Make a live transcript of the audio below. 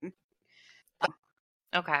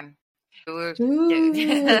Okay. Spooky.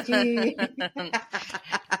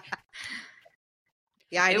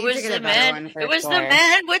 Yeah, I need to get a better one for It was sure. the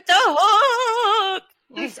man with the hook.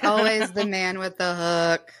 It's always the man with the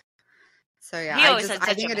hook. So yeah, He always had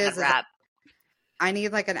such a bad rap. I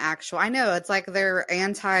need like an actual. I know it's like they're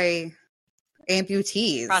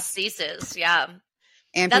anti-amputees. Prosthesis, yeah.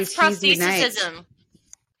 Amputees That's prostheticism.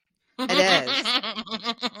 It is.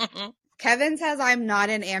 Kevin says I'm not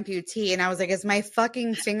an amputee, and I was like, "Is my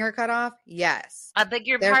fucking finger cut off?" Yes. I beg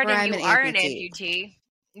your pardon. You are an amputee.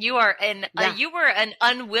 You are you were an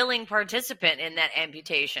unwilling participant in that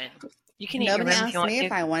amputation. You can Nobody asked me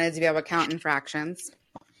if I wanted to be able to count in fractions.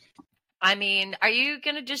 I mean, are you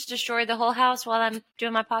going to just destroy the whole house while I'm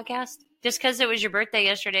doing my podcast? Just because it was your birthday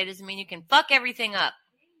yesterday doesn't mean you can fuck everything up.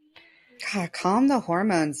 God, calm the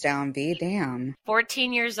hormones down, V. Damn.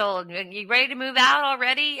 14 years old. You ready to move out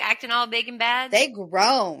already? Acting all big and bad? They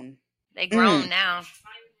grown. They grown now.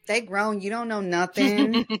 They grown. You don't know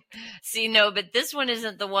nothing. See, no, but this one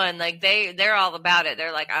isn't the one. Like, they're all about it.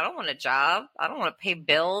 They're like, I don't want a job. I don't want to pay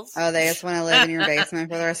bills. Oh, they just want to live in your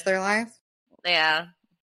basement for the rest of their life? Yeah.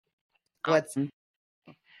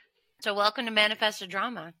 So welcome to Manifest a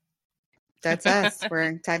Drama. That's us.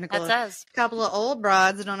 We're technical. That's us. A couple of old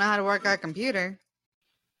broads that don't know how to work our computer.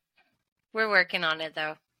 We're working on it,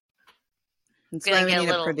 though. That's why we need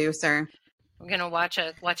a producer. We're gonna watch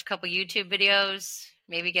a couple YouTube videos.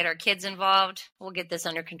 Maybe get our kids involved. We'll get this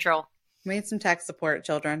under control. We need some tech support,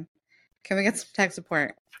 children. Can we get some tech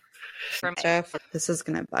support? Jeff, this is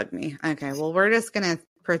gonna bug me. Okay, well, we're just gonna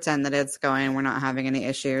pretend that it's going. We're not having any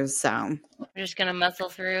issues, so we're just gonna muscle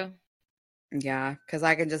through. Yeah, because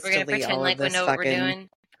I can just delete all like of this fucking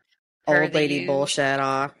old lady bullshit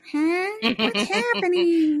off. What's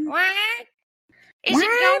happening? What? Is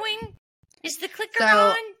it going? Is the clicker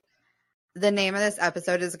on? The name of this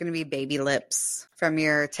episode is going to be Baby Lips from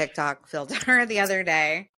your TikTok filter the other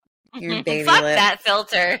day. Your baby Fuck lips. That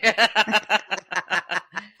filter.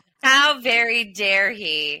 How very dare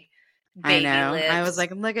he? Baby I know. Lips. I was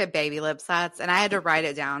like, look at Baby Lips. And I had to write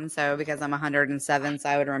it down because I'm 107, so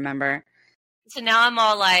I would remember. So now I'm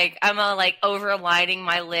all like overlining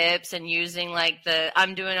my lips and using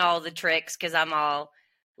I'm doing all the tricks because I'm all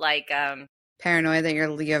like paranoid that you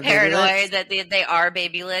have paranoid that they are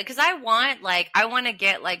baby lip because I want to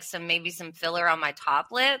get some filler on my top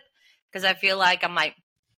lip because I feel like I'm like.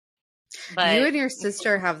 But you and your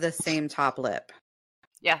sister have the same top lip.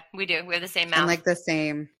 Yeah, we do. We have the same mouth and the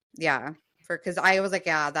same. Yeah, because I was like,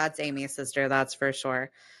 yeah, that's Amy's sister. That's for sure.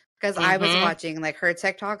 Because I was watching, her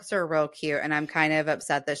TikToks are real cute, and I'm kind of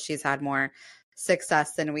upset that she's had more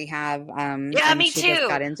success than we have. Yeah, me too. Just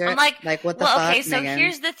got into it. I'm what the fuck, okay, so Megan?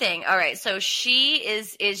 Here's the thing. All right, so she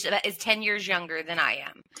is 10 years younger than I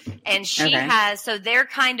am. And she has, so they're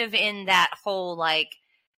kind of in that whole,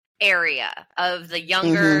 area of the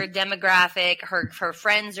younger demographic. Her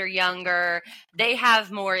friends are younger. They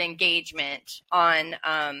have more engagement on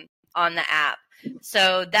the app.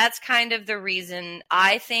 So that's kind of the reason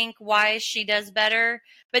I think why she does better.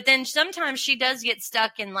 But then sometimes she does get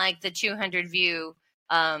stuck in the 200 view,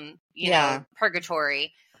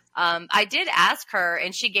 purgatory. I did ask her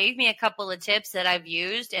and she gave me a couple of tips that I've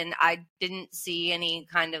used and I didn't see any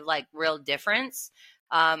kind of real difference.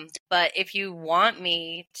 But if you want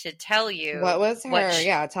me to tell you. What was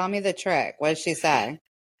her? Tell me the trick. What did she say?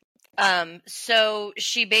 So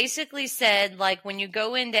she basically said when you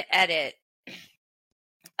go into edit,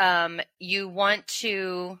 you want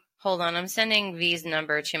to hold on. I'm sending V's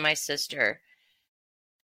number to my sister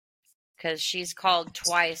because she's called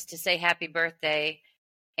twice to say happy birthday,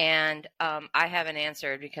 and I haven't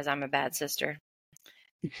answered because I'm a bad sister.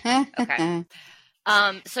 Okay.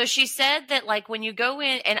 So she said that when you go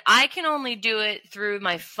in, and I can only do it through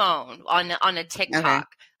my phone on a TikTok. Okay.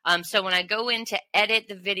 So when I go in to edit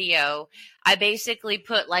the video, I basically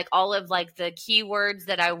put all of the keywords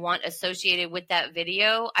that I want associated with that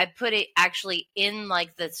video. I put it actually in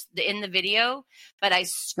in the video, but I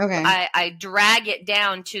drag it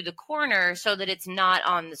down to the corner so that it's not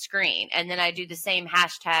on the screen. And then I do the same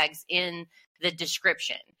hashtags in the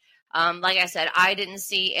description. Like I said, I didn't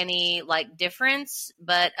see any difference,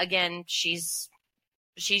 but again, she's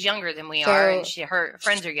younger than we are, and her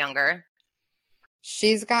friends are younger.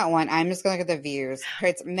 She's got one. I'm just going to look at the views.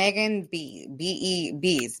 It's Megan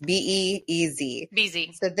Beez.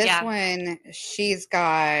 Beezy. So this one, she's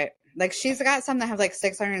got some that have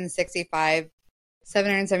 665,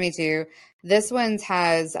 772. This one's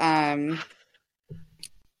has,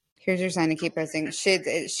 here's your sign to keep posting.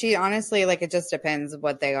 She honestly, it just depends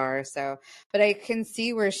what they are. So, but I can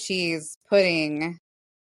see where she's putting,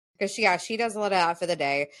 because she does a lot of that for the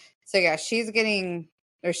day. So yeah, she's getting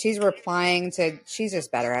or she's replying to. She's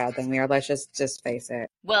just better at it than we are. Let's just face it.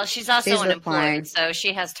 Well, she's also She's unemployed, replying. so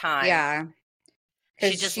she has time. Yeah,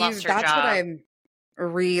 she just lost her that's job. what I'm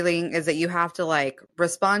reeling is that you have to like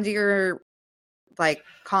respond to your like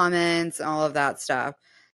comments and all of that stuff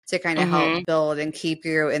to kind of help build and keep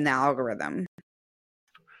you in the algorithm.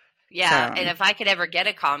 Yeah, and if I could ever get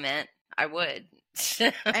a comment, I would.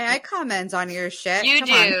 I comment on your shit. You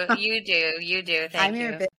do. Thank I'm you.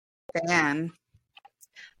 your big fan.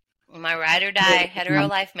 My ride or die hetero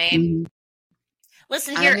life, man.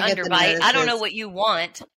 Listen here, Underbite. I don't know what you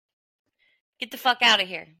want. Get the fuck out of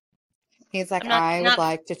here. He's like, I would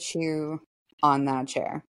like to chew on that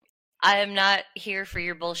chair. I am not here for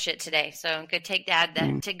your bullshit today, so I'm gonna take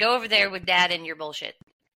Dad to go over there with Dad and your bullshit.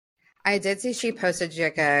 I did see she posted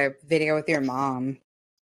like a video with your mom.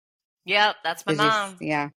 Yep, that's my mom.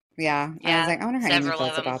 Yeah. I was like, I wonder how Amy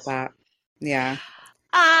feels about that. Yeah.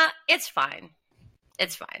 It's fine.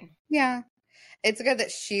 It's fine. Yeah. It's good that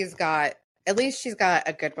she's got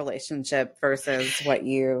a good relationship versus what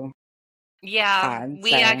you had,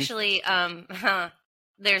 we actually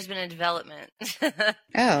there's been a development.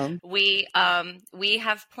 Oh. We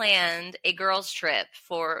have planned a girls trip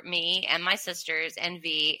for me and my sisters and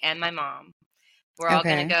V and my mom. We're all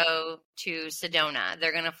going to go to Sedona.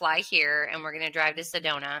 They're going to fly here and we're going to drive to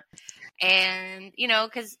Sedona. And, you know,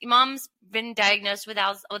 because Mom's been diagnosed with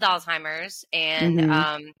Alzheimer's.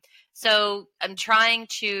 And so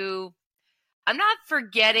I'm not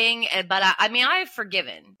forgetting, but I've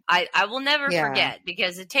forgiven. I will never forget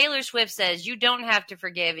because if Taylor Swift says you don't have to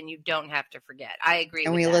forgive and you don't have to forget. I agree with that.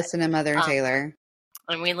 And we listen to Mother Taylor.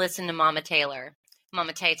 And we listen to Mama Taylor,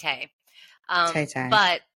 Mama Tay-Tay. Tay-Tay.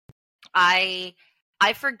 But I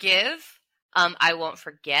forgive. I won't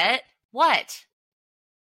forget. What?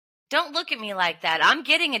 Don't look at me like that. I'm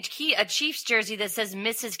getting a Chiefs jersey that says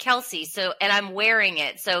Mrs. Kelsey, and I'm wearing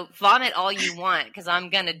it. So vomit all you want because I'm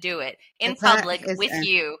gonna do it in public with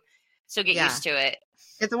you. So get used to it.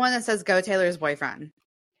 It's the one that says "Go Taylor's boyfriend."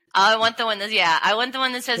 I want the one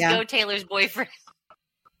that says "Go Taylor's boyfriend."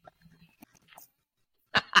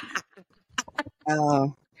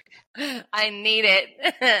 Oh, I need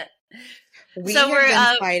it. We have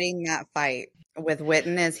been fighting that fight with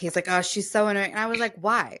Witten. He's like, oh, she's so annoying. And I was like,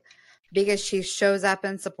 why? Because she shows up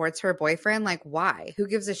and supports her boyfriend. Like, why? Who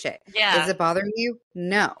gives a shit? Yeah. Is it bothering you?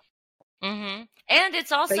 No. Mm-hmm. And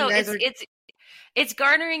it's also it's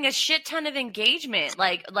garnering a shit ton of engagement.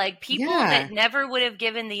 Like people that never would have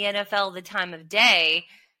given the NFL the time of day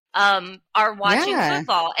are watching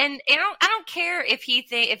football. And I don't care if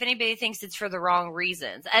if anybody thinks it's for the wrong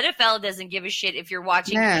reasons. NFL doesn't give a shit if you're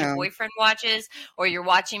watching because your boyfriend watches or you're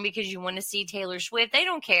watching because you want to see Taylor Swift. They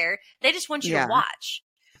don't care. They just want you to watch.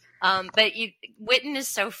 But Witten is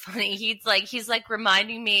so funny. He's like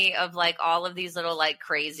reminding me of like all of these little like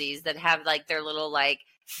crazies that have like their little like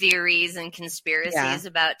theories and conspiracies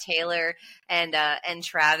about Taylor and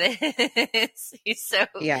Travis. He's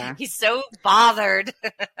so bothered.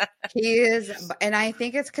 He is, and I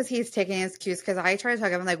think it's because he's taking his cues. Because I try to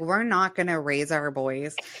talk to him like, we're not going to raise our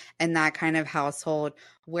boys in that kind of household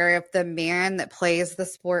where if the man that plays the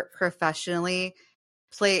sport professionally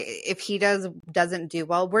if he doesn't do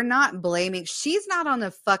well, we're not blaming. She's not on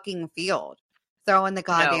the fucking field throwing the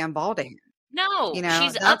goddamn ball to him. No, you know,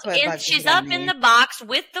 she's up in the box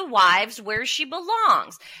with the wives where she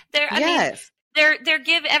belongs.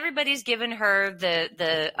 Everybody's given her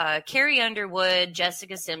the Carrie Underwood,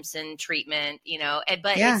 Jessica Simpson treatment, you know,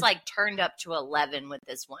 but it's like turned up to 11 with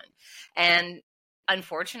this one. And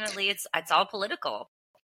unfortunately it's all political.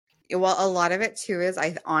 Well, a lot of it too is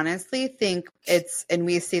I honestly think and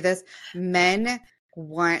we see this, men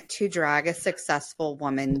want to drag a successful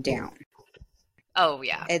woman down. Oh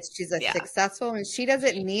yeah. She's a successful and she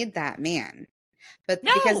doesn't need that man. But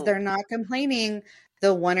because they're not complaining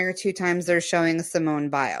the one or two times they're showing Simone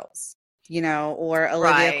Biles, you know, or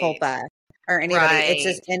Olivia Culpa or anybody. Right. It's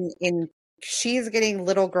just in she's getting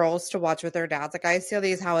little girls to watch with their dads. Like I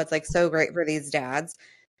see how it's like so great for these dads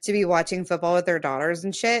to be watching football with their daughters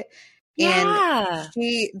and shit. And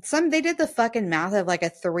they did the fucking math of like a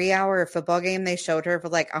 3-hour football game they showed her for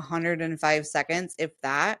like 105 seconds, if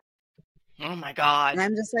that. Oh my God. And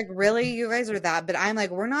I'm just like, really? You guys are that? But I'm like,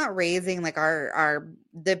 we're not raising like the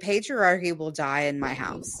patriarchy will die in my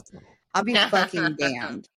house. I'll be fucking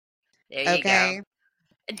damned. There you go.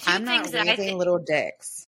 I'm not raising little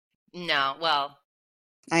dicks. No, well,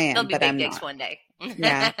 I am. They'll be but big I'm dicks not. one day.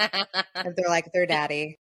 Yeah. If they're like their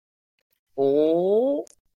daddy. Oh.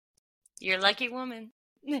 You're a lucky woman.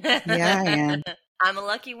 Yeah, I am. I'm a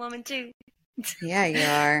lucky woman too. Yeah, you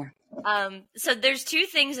are. So there's two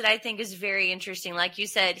things that I think is very interesting. Like you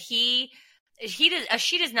said, she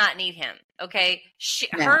does not need him. Okay.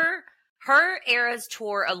 No. Her Eras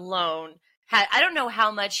tour alone I don't know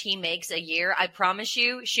how much he makes a year. I promise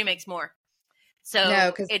you she makes more. So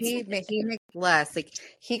no, because he makes less. Like,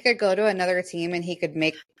 he could go to another team and he could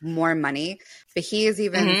make more money. But he has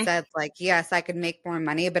even said, like, yes, I could make more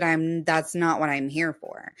money, but that's not what I'm here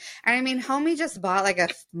for. And I mean, homie just bought like a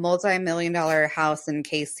multi-million-dollar house in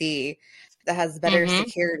KC that has better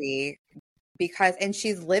security and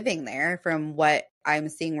she's living there, from what I'm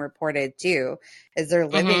seeing reported too, is they're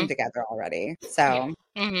living together already. So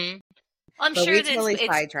I'm but sure we that totally it's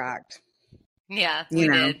sidetracked. Yeah, we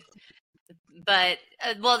did. But,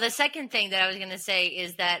 well, the second thing that I was going to say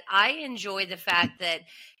is that I enjoy the fact that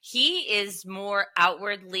he is more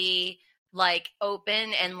outwardly, like,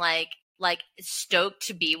 open and, like stoked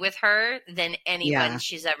to be with her than anybody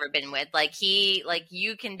she's ever been with. Like,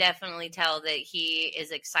 you can definitely tell that he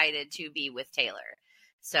is excited to be with Taylor.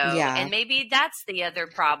 So, and maybe that's the other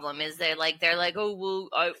problem is they're like, oh,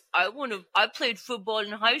 well, I played football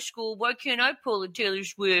in high school. Why can't I pull a Taylor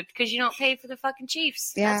Swift? Because you don't pay for the fucking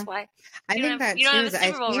Chiefs. Yeah. That's why. I think that too.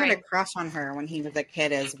 He had a crush on her when he was a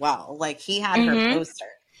kid as well. Like, he had her poster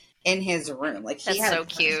in his room. Like, that's so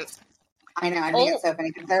cute. I know. I think it's so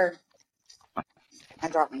funny because I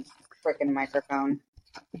dropped my freaking microphone.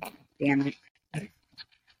 Damn it.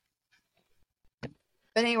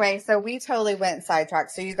 But anyway, so we totally went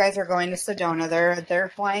sidetracked. So you guys are going to Sedona. They're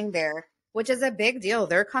flying there, which is a big deal.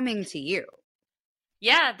 They're coming to you.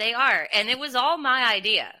 Yeah, they are. And it was all my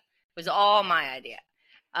idea. My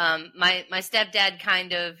stepdad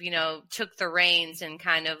kind of, took the reins and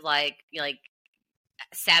kind of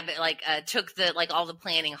took the all the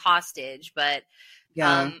planning hostage. But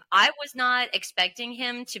I was not expecting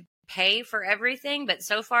him to pay for everything, but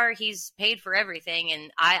so far he's paid for everything.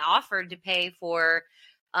 And I offered to pay for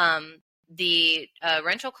the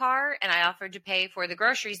rental car, and I offered to pay for the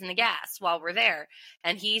groceries and the gas while we're there.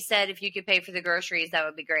 And he said, if you could pay for the groceries, that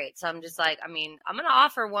would be great. So I'm just like, I mean, I'm going to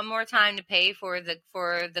offer one more time to pay for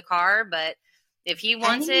the car, but if he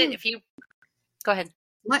wants go ahead.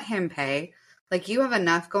 Let him pay. Like, you have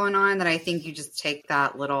enough going on that I think you just take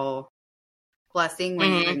that little blessing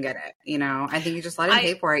when you can get it. I think you just let him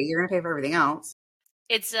pay for it. You're going to pay for everything else.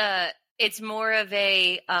 It's more of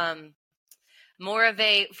a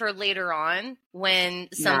for later on when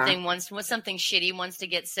something something shitty wants to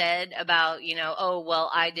get said about, oh, well,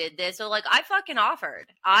 I did this. So I fucking offered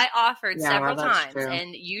several times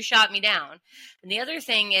and you shot me down. And the other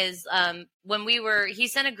thing is, he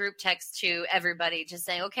sent a group text to everybody just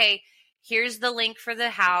saying, okay, here's the link for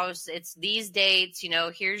the house. It's these dates,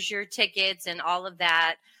 here's your tickets and all of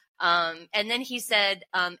that. And then he said,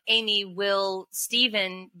 Amy, will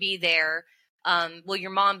Steven be there? Will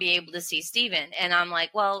your mom be able to see Steven? And I'm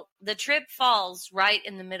like, well, the trip falls right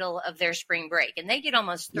in the middle of their spring break, and they get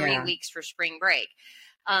almost 3 weeks for spring break.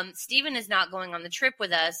 Steven is not going on the trip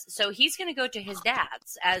with us, so he's going to go to his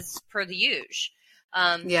dad's as per the usual.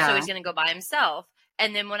 So he's going to go by himself.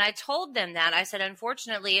 And then when I told them that, I said,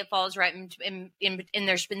 unfortunately, it falls right in the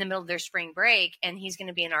middle of their spring break, and he's going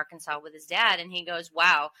to be in Arkansas with his dad. And he goes,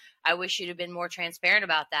 wow, I wish you'd have been more transparent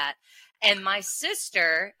about that. And my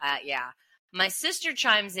sister, my sister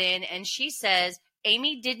chimes in and she says,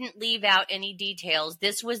 Amy didn't leave out any details.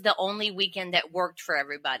 This was the only weekend that worked for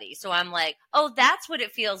everybody. So I'm like, oh, that's what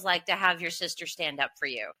it feels like to have your sister stand up for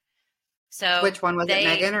you. So which one was it,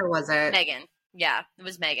 Megan, or was it? Megan. Yeah, it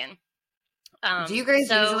was Megan. Do you guys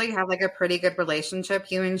usually have a pretty good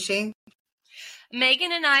relationship, you and she?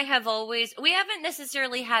 Megan and I we haven't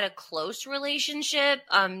necessarily had a close relationship,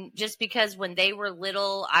 just because when they were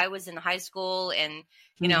little, I was in high school and,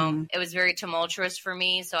 it was very tumultuous for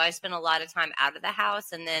me. So I spent a lot of time out of the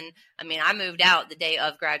house. And then, I moved out the day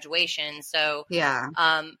of graduation. So,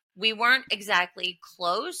 we weren't exactly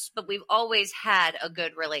close, but we've always had a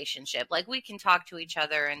good relationship. We can talk to each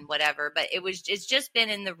other and whatever, but it's just been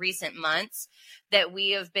in the recent months that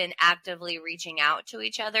we have been actively reaching out to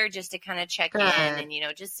each other just to kind of check in and,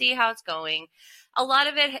 just see how it's going. A lot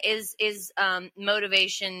of it is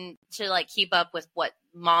motivation to keep up with what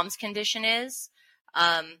mom's condition is.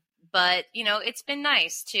 But, it's been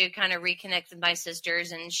nice to kind of reconnect with my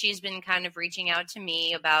sisters, and she's been kind of reaching out to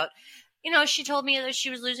me about, she told me that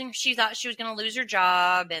she thought she was going to lose her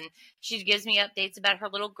job, and she gives me updates about her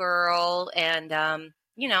little girl. And,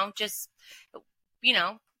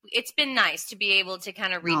 it's been nice to be able to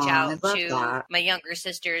kind of reach out to my younger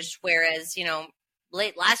sisters. Whereas,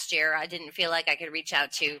 late last year, I didn't feel like I could reach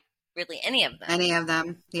out to really any of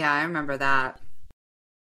them. Yeah, I remember that.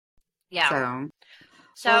 Yeah.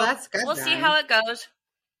 So well, that's good. We'll see how it goes.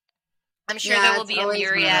 I'm sure there will be a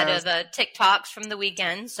myriad of TikToks from the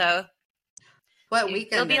weekend. So What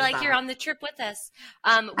weekend You'll be is like, that? you're on the trip with us.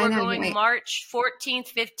 We're going March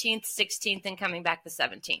 14th, 15th, 16th, and coming back the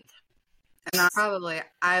 17th. And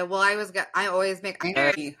I always make.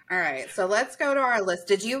 All right. So let's go to our list.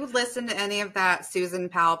 Did you listen to any of that Susan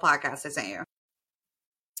Powell podcast I sent you?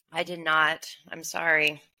 I did not. I'm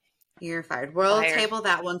sorry. You're fired. We'll table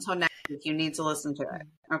that one until next week. You need to listen to it.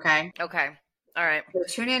 Okay. Okay. All right. So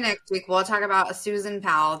tune in next week. We'll talk about Susan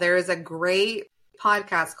Powell. There is a great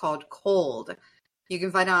podcast called Cold. You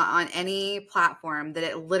can find it on any platform that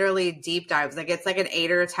it literally deep dives. Like it's like an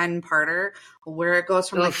 8 or 10 parter where it goes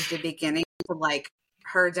from like the beginning to like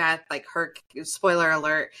her death, like her spoiler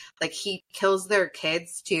alert, like he kills their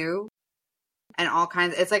kids too. And all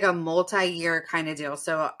kinds. It's like a multi-year kind of deal.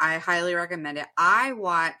 So I highly recommend it. I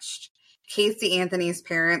watched Casey Anthony's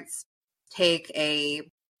parents take a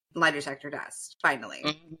lie detector test, finally.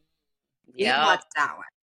 Mm-hmm. Yeah. You watched that one.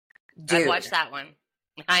 Dude, I watched that one.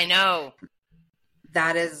 I know.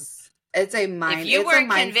 That is, it's a mind. If you weren't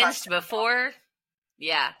convinced before,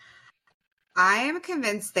 yeah. I am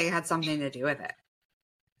convinced they had something to do with it.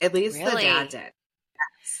 At least the dad did.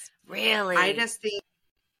 Yes. Really? I just think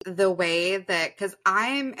the way that, because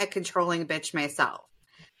I'm a controlling bitch myself,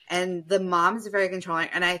 and the mom's very controlling,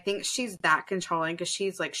 and I think she's that controlling because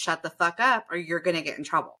she's like, shut the fuck up or you're gonna get in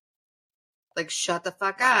trouble. Like, shut the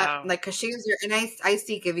fuck up. Like, because she was your, and I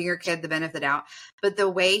see giving your kid the benefit of the doubt, but the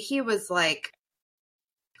way he was like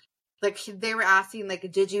they were asking,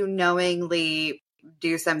 like, did you knowingly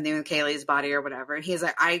do something with Kaylee's body or whatever? And he's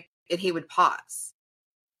like, and he would pause.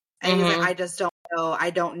 And he's like, I just don't know. I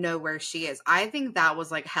don't know where she is. I think that was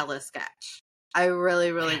like hella sketch. I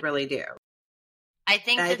really, really, really do. I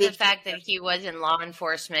think that the fact that he was in law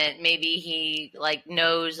enforcement, maybe he like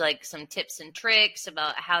knows like some tips and tricks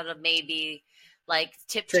about how to maybe like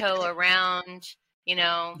tiptoe around, you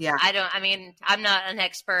know. Yeah. I'm not an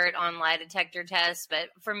expert on lie detector tests, but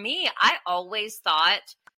for me, I always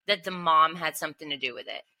thought that the mom had something to do with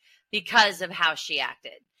it because of how she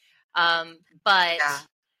acted. But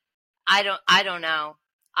I don't know.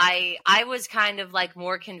 I was kind of like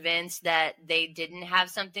more convinced that they didn't have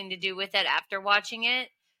something to do with it after watching it,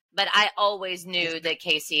 but I always knew that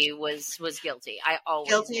Casey was guilty. I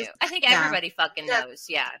always knew. I think everybody fucking knows.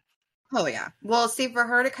 Yeah. Oh yeah. Well, see, for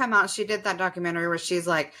her to come out, she did that documentary where she's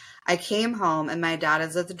like, I came home and my dad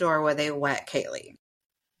is at the door with a wet Kaylee.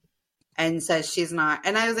 And says she's not.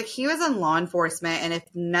 And I was like, he was in law enforcement. And if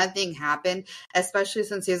nothing happened, especially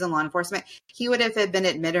since he was in law enforcement, he would have been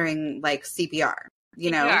administering like CPR,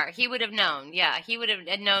 you know? He would have known. Yeah. He would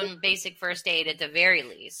have known basic first aid at the very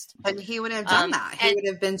least. And he would have done that. He would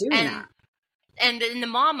have been doing that. And the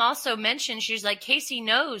mom also mentioned, she's like, Casey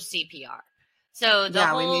knows CPR. So the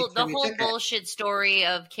whole bullshit story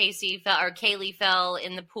of Kaylee fell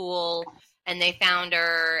in the pool and they found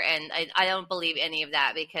her, and I don't believe any of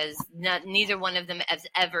that because neither one of them has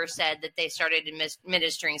ever said that they started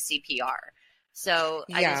administering CPR. So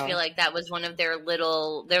I just feel like that was one of their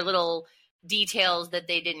little details that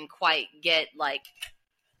they didn't quite get like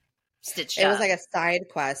stitched up. It was like a side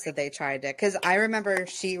quest that they tried to, because I remember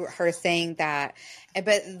her saying that,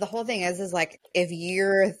 but the whole thing is like, if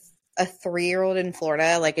you're a 3-year-old in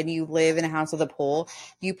Florida, like, and you live in a house with a pool,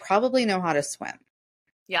 you probably know how to swim.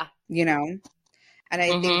 Yeah. You know? And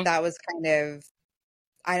I think that was kind of,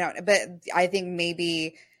 but I think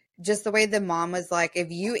maybe just the way the mom was like,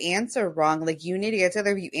 if you answer wrong, like, you need to get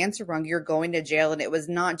together. If you answer wrong, you're going to jail. And it was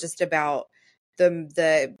not just about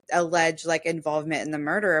the alleged like involvement in the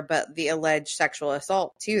murder, but the alleged sexual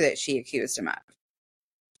assault too that she accused him of.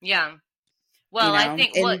 Yeah. Well, I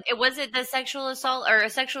think was it the sexual assault or a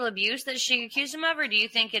sexual abuse that she accused him of, or do you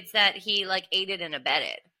think it's that he like aided and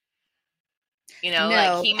abetted? You know,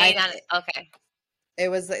 like he may not. Okay. It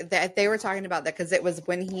was that they were talking about that because it was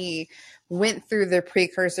when he went through the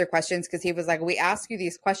precursor questions, because he was like, we ask you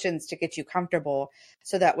these questions to get you comfortable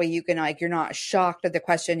so that way you can, like, you're not shocked at the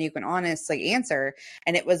question, you can honestly answer.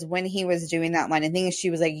 And it was when he was doing that line of things, she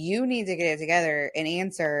was like, you need to get it together and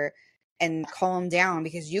answer and calm down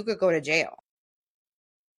because you could go to jail.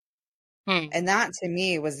 And that to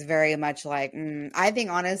me was very much like, I think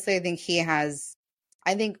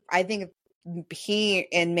he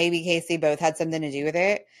and maybe Casey both had something to do with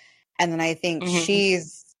it. And then I think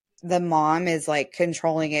the mom is like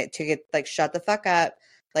controlling it to get like, shut the fuck up,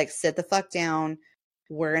 like sit the fuck down.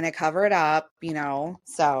 We're going to cover it up, you know?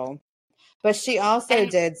 So, but she also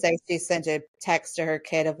did say she sent a text to her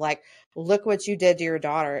kid of like, look what you did to your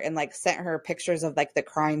daughter, and like sent her pictures of like the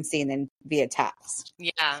crime scene and via text.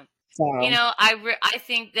 Yeah. So, you know, I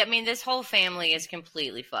think that, this whole family is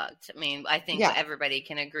completely fucked. I think everybody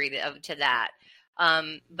can agree to that.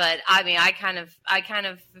 But I mean, I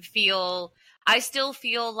still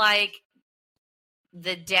feel like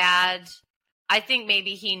the dad, I think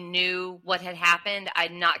maybe he knew what had happened.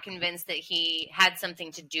 I'm not convinced that he had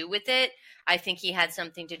something to do with it. I think he had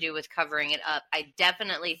something to do with covering it up. I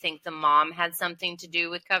definitely think the mom had something to do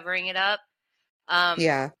with covering it up.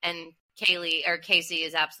 And Casey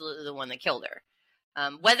is absolutely the one that killed her.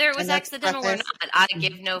 Whether it was accidental or not, I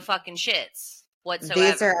give no fucking shits whatsoever.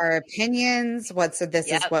 These are our opinions. This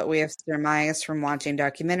is what we have surmised from watching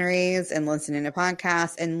documentaries and listening to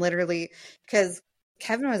podcasts, and literally, because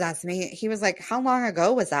Kevin was asking me, he was like, how long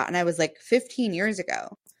ago was that? And I was like, 15 years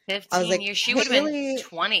ago. 15 years. She would have been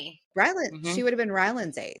 20. She would have been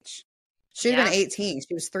Ryland's age. She would have been 18.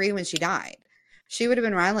 She was 3 when she died. She would have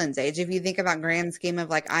been Ryland's age. If you think about grand scheme of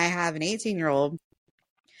like, I have an 18-year-old,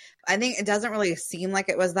 I think it doesn't really seem like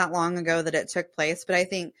it was that long ago that it took place. But I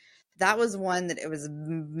think that was one that it was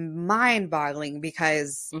mind-boggling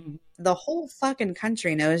because the whole fucking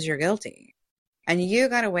country knows you're guilty. And you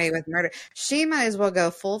got away with murder. She might as well go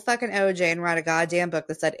full fucking OJ and write a goddamn book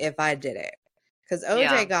that said, if I did it. Because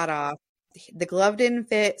OJ got off. The glove didn't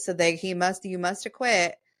fit, so you must have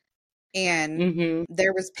quit. And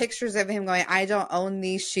there was pictures of him going, I don't own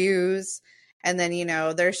these shoes. And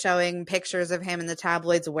then, they're showing pictures of him in the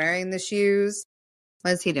tabloids wearing the shoes.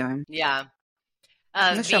 What is he doing? Yeah.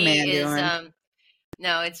 What's your man doing?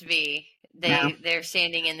 No, it's V. They're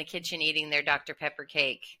standing in the kitchen eating their Dr. Pepper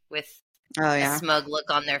cake with a smug look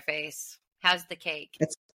on their face. How's the cake?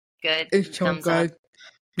 It's good. It's so Thumbs good. Up.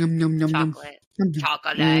 Yum, yum, yum, chocolate. Yum.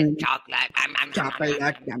 Chocolate. Chocolate.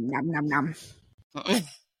 Yum, yum, yum, yum.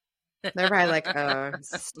 They're probably like,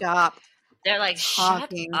 stop. They're like, shut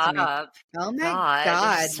up. Oh my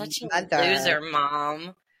God. You're such a loser,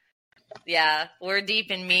 Mom. Yeah, we're deep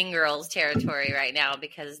in Mean Girls territory right now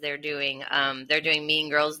because they're doing Mean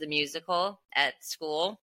Girls the musical at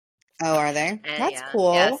school. Oh, are they? And that's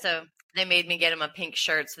cool. Yeah, so they made me get them a pink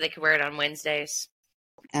shirt so they could wear it on Wednesdays.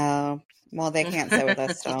 Oh, well, they can't sit with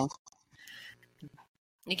us still.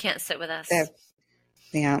 You can't sit with us.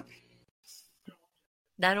 Yeah.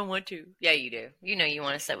 I don't want to. Yeah, you do. You know you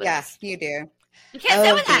want to sit with us. Yeah, you do. You can't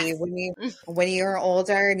sit with us. When you're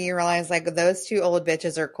older and you realize like those two old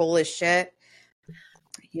bitches are cool as shit,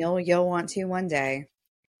 you'll want to one day.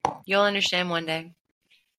 You'll understand one day.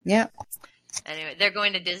 Yep. Anyway, they're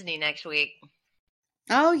going to Disney next week.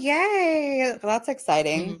 Oh, yay. Well, that's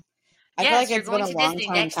exciting. I feel like it's been a long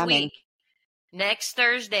time coming. Next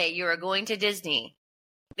Thursday, you are going to Disney.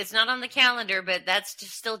 It's not on the calendar, but that's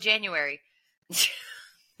just still January.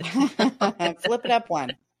 Flip it up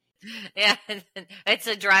one. Yeah, it's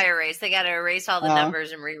a dry erase. They got to erase all the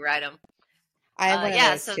numbers and rewrite them.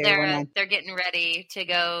 So they're getting ready to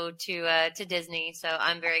go to Disney. So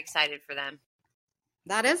I'm very excited for them.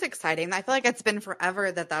 That is exciting. I feel like it's been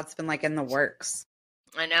forever that's been like in the works.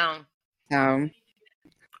 I know.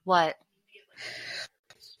 What?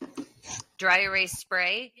 Dry erase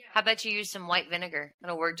spray? How about you use some white vinegar?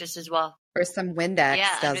 It'll work just as well. Or some Windex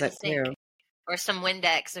does it too. Or some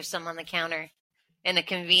Windex or some on the counter in a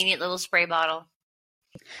convenient little spray bottle.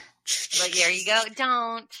 But there you go.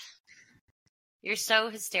 Don't. You're so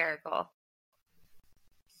hysterical.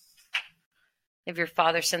 You have your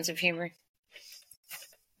father's sense of humor.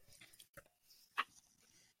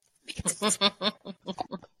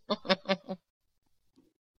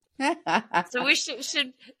 So we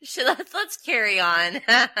should let's carry on.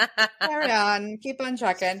 Carry on. Keep on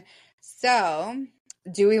trucking. So,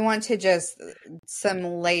 do we want to just some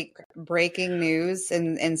like breaking news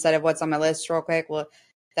instead of what's on my list real quick? Well,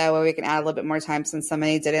 that way we can add a little bit more time since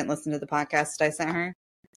somebody didn't listen to the podcast that I sent her.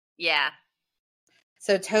 Yeah.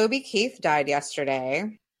 So Toby Keith died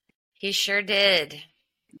yesterday. He sure did.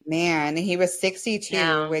 Man, he was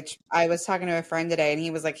 62, which I was talking to a friend today, and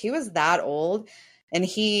he was like, he was that old, and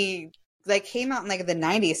he like came out in like the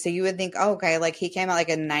 90s. So you would think, oh, okay, like he came out like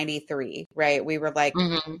in 93, right? We were like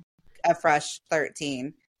a fresh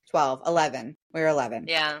 13, 12, 11. We were 11.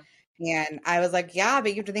 Yeah. And I was like, yeah,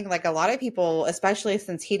 but you have to think like a lot of people, especially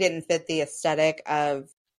since he didn't fit the aesthetic of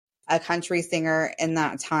a country singer in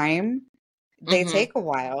that time, they take a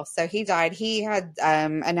while. So he died. He had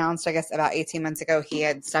announced, I guess, about 18 months ago, he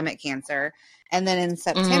had stomach cancer. And then in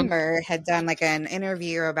September had done like an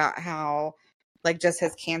interview about how like just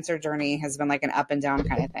his cancer journey has been like an up and down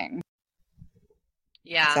kind of thing.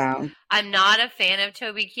 Yeah. So I'm not a fan of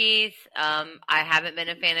Toby Keith. I haven't been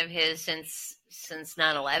a fan of his since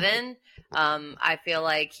 9/11. I feel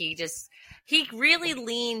like he really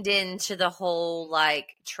leaned into the whole like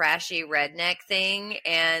trashy redneck thing,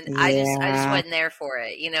 and I just wasn't there for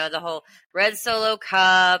it. You know, the whole red Solo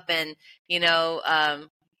cup and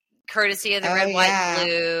courtesy of the red, white, and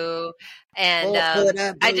blue. And we'll put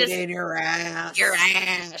a boot in your ass. Your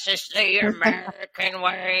ass is the American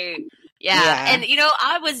way. Yeah. And,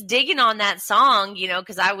 I was digging on that song,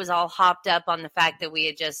 because I was all hopped up on the fact that we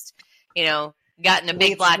had just, gotten a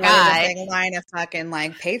big black eye. A big line of fucking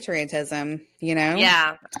patriotism,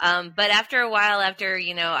 Yeah. But after a while, I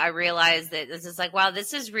realized that this is wow,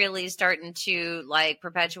 this is really starting to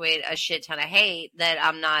perpetuate a shit ton of hate that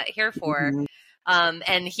I'm not here for. Mm-hmm.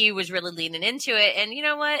 And he was really leaning into it. And you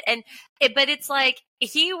know what? But it's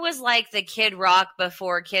he was the Kid Rock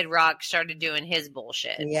before Kid Rock started doing his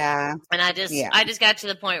bullshit. Yeah. And I just got to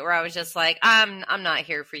the point where I was just I'm not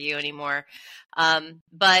here for you anymore. And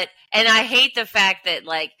I hate the fact that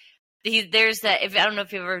there's that, I don't know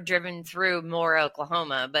if you've ever driven through Moore,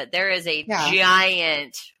 Oklahoma, but there is a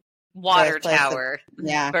giant water tower.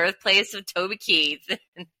 Birthplace of Toby Keith.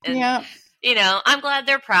 And, I'm glad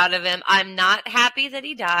they're proud of him. I'm not happy that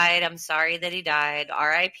he died. I'm sorry that he died.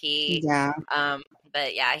 R.I.P. Yeah.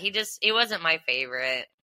 But yeah, he wasn't my favorite.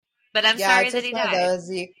 But I'm sorry that he died.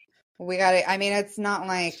 We got it. I mean, it's not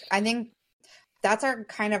I think that's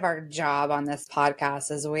our job on this podcast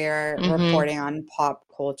is we're reporting on pop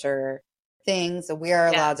culture things. We are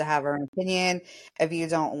allowed to have our own opinion. If you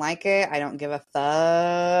don't like it, I don't give a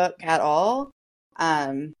fuck at all.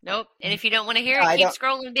 Nope. And if you don't want to hear it, keep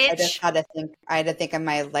scrolling, bitch. I just had to think of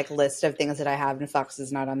my list of things that I have, and Fox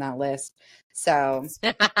is not on that list. So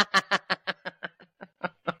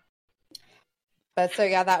But so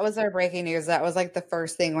yeah, that was our breaking news. That was the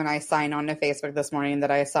first thing when I signed on to Facebook this morning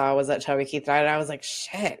that I saw was that Toby Keith died. I was like,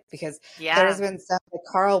 shit, because there's been stuff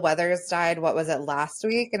Carl Weathers died. What was it, last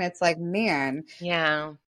week? And it's man.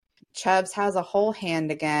 Yeah. Chubbs has a whole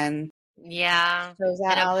hand again. Yeah. So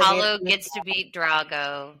and Apollo gets to beat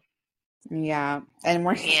Drago. Yeah. And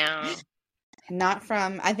we're not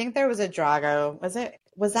from, I think there was a Drago.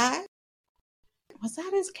 Was that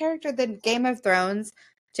his character? The Game of Thrones?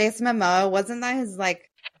 Jason Momoa, wasn't that his called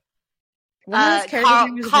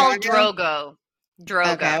Drogo.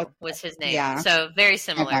 Drogo was his name. Yeah. So very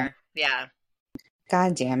similar. Okay. Yeah.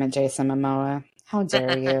 God damn it, Jason Momoa. How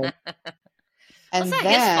dare you? And that's not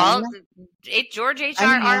his fault. It's George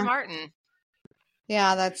H.R.R. Martin.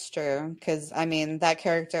 Yeah, that's true. Because, that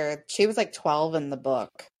character, she was 12 in the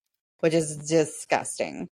book, which is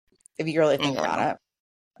disgusting if you really think about it.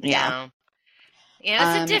 Yeah.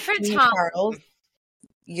 Yeah, it's a different time. Charles,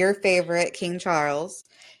 your favorite, King Charles,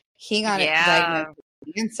 he got diagnosed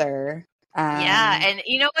with cancer. And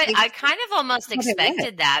you know what? I kind of almost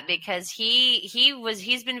expected that because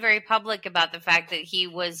he's been very public about the fact that he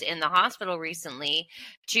was in the hospital recently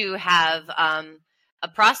to have a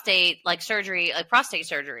prostate surgery.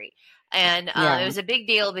 And it was a big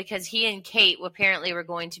deal because he and Kate apparently were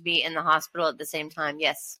going to be in the hospital at the same time.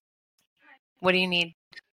 Yes. What do you need?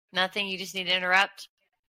 Nothing. You just need to interrupt.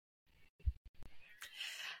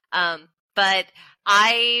 But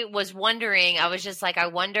I was wondering, I was just I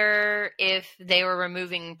wonder if they were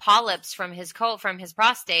removing polyps from his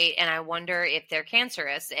prostate, and I wonder if they're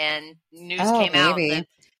cancerous. And news came out that,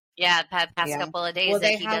 past couple of days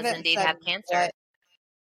that he does indeed have cancer.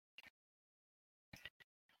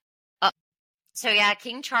 So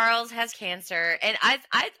King Charles has cancer, and I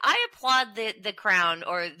applaud the crown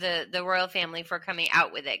or the royal family for coming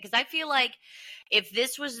out with it, because I feel like if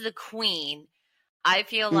this was the queen, I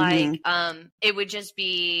feel like it would just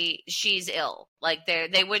be she's ill.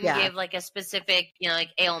 They wouldn't give a specific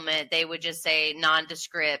ailment. They would just say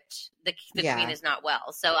nondescript. The queen is not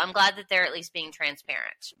well. So I'm glad that they're at least being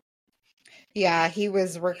transparent. Yeah, he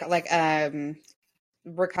was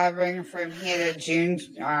recovering from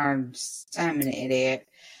I'm an idiot.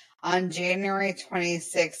 On January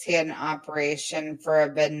 26th, he had an operation for a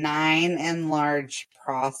benign enlarged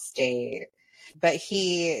prostate. But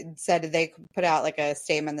he said they put out a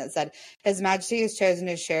statement that said, His Majesty has chosen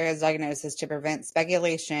to share his diagnosis to prevent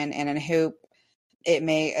speculation and in hope it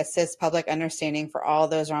may assist public understanding for all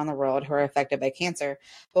those around the world who are affected by cancer.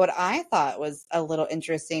 But what I thought was a little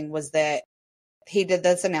interesting was that he did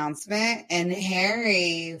this announcement and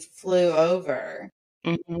Harry flew over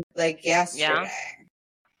yesterday. Yeah.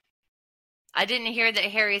 I didn't hear that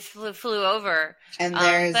Harry flew over. And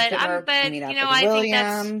there's I think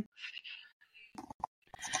that's...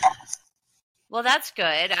 Well, that's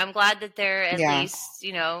good. I'm glad that they're at least,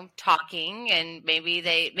 talking, and maybe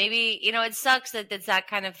it sucks that it's that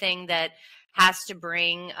kind of thing that has to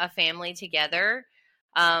bring a family together.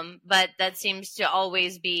 But that seems to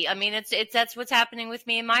always be, that's what's happening with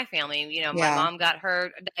me and my family. My mom got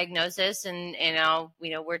her diagnosis and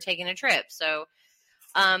we're taking a trip. So,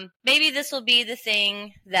 maybe this will be the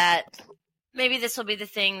thing that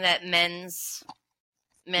mends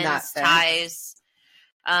men's ties.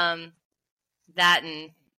 That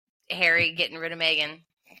and Harry getting rid of Meghan.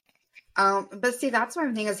 But see, that's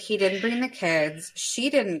one thing is he didn't bring the kids. She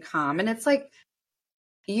didn't come. And it's like,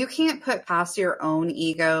 you can't put past your own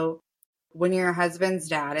ego when your husband's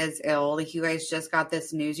dad is ill. Like, you guys just got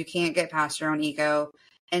this news. You can't get past your own ego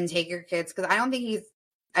and take your kids. Because I don't think he's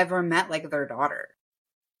ever met, like, their daughter.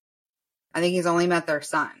 I think he's only met their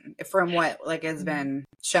son from what, like, has been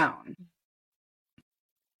shown.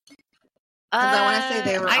 Because I want to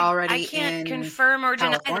say they were already in confirm or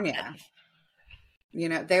California. Deny. You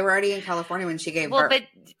know, they were already in California when she gave birth. But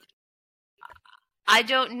I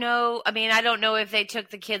don't know. I mean, I don't know if they took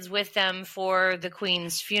the kids with them for the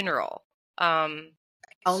Queen's funeral. Only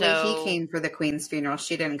he came for the Queen's funeral.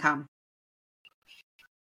 She didn't come.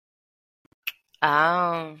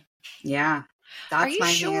 Oh. Yeah. That's Are you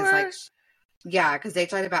my sure? thing is like, yeah, because they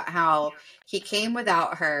talked about how he came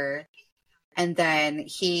without her and then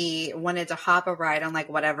he wanted to hop a ride on like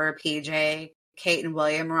whatever PJ, Kate and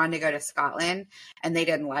William were on to go to Scotland and they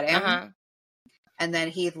didn't let him. Uh-huh. And then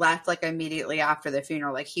he left like immediately after the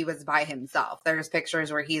funeral. Like he was by himself. There's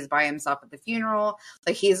pictures where he's by himself at the funeral.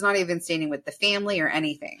 Like he's not even standing with the family or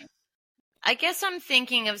anything. I guess I'm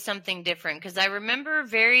thinking of something different because I remember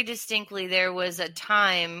very distinctly there was a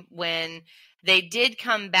time when they did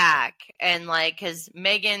come back and like, because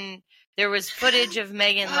Meghan, there was footage of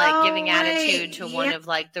Meghan like giving attitude to one of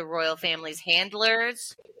like the royal family's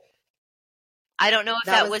handlers. I don't know if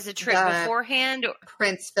that was a trip beforehand or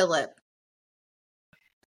Prince Philip.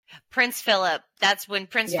 Prince Philip. That's when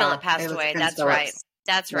Prince Philip passed away. That's Phillips. Right.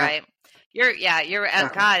 That's right. You're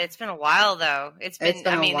God, it's been a while though. It's been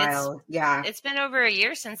a while. It's been over a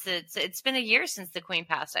year since it's been a year since the Queen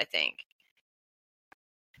passed, I think.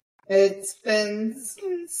 It's been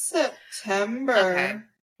since September. Okay.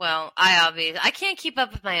 Well, I can't keep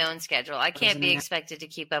up with my own schedule. I can't be expected to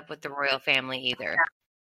keep up with the royal family either.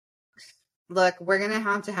 Look, we're going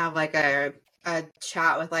to have like a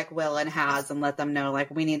chat with like Will and Haz and let them know like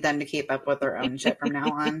we need them to keep up with their own shit from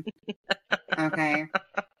now on. Okay.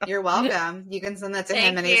 You're welcome. You can send that to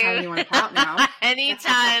him anytime you want to pop now.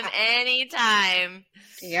 anytime.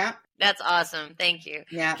 Yeah. That's awesome. Thank you.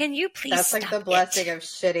 Yeah. Can you please That's like the blessing of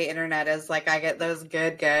shitty internet is like I get those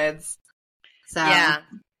good goods. So yeah.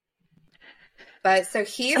 But so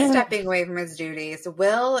he's stepping away from his duties.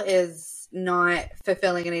 Will is not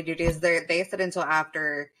fulfilling any duties. They said until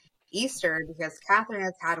after Easter because Catherine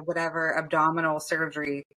has had whatever abdominal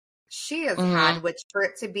surgery she has had, which for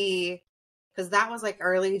it to be, because that was like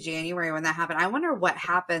early January when that happened. I wonder what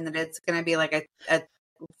happened that it's going to be like a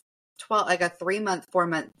 3-month,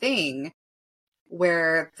 4-month thing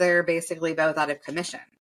where they're basically both out of commission.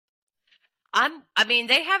 I mean,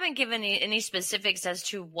 they haven't given any specifics as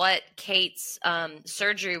to what Kate's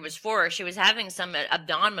surgery was for. She was having some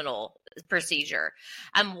abdominal procedure.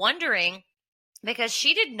 I'm wondering because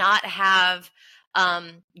she did not have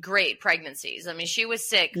great pregnancies. I mean, she was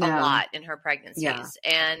sick a lot in her pregnancies.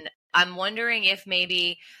 And I'm wondering if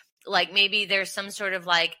maybe there's some sort of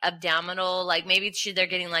like abdominal, like maybe they're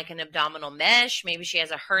getting like an abdominal mesh. Maybe she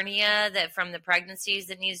has a hernia that from the pregnancies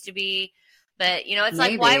that needs to be. But, you know, it's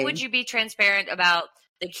like, why would you be transparent about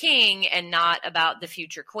the king and not about the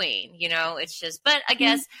future queen? You know, it's just, but I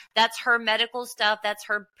guess that's her medical stuff. That's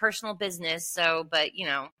her personal business. So, but, you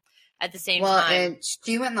know, at the same time. Well, and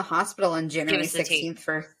she went in the hospital on January 16th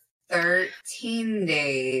for 13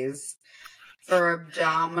 days for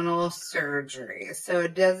abdominal surgery. So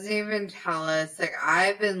it doesn't even tell us. Like,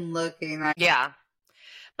 I've been looking at. Yeah.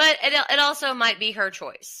 But it also might be her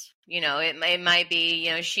choice. You know, it might be,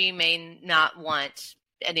 you know, she may not want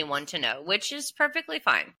anyone to know, which is perfectly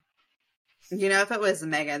fine. You know, if it was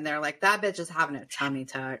Meghan, they're like, that bitch is having a tummy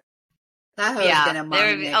tuck. That hoe's gonna mom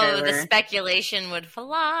makeover. The speculation would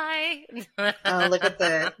fly. Oh, look at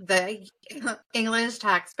the English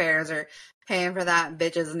taxpayers are paying for that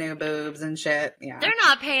bitch's new boobs and shit. Yeah, they're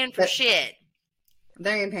not paying for shit.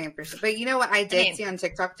 They ain't paying for shit. But you know what I did see on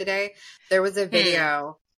TikTok today? There was a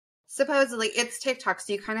video. Supposedly, it's TikTok,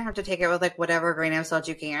 so you kind of have to take it with like whatever grain of salt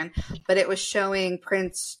you can. But it was showing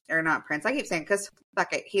Prince, or not Prince. I keep saying because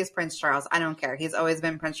fuck it, he's Prince Charles. I don't care. He's always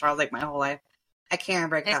been Prince Charles like my whole life. I can't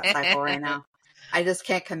break that cycle right now. I just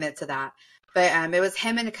can't commit to that. But it was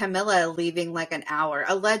him and Camilla leaving like an hour,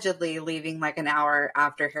 allegedly leaving like an hour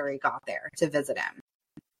after Harry got there to visit him.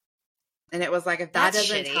 And it was like, if that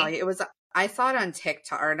doesn't tell you, it was. I saw it on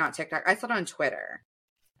TikTok or not TikTok. I saw it on Twitter.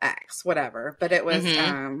 X, whatever. But it was,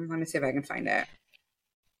 let me see if I can find it.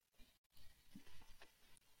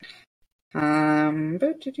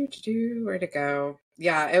 Where'd it go?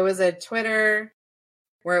 Yeah, it was a Twitter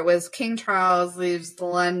where it was King Charles leaves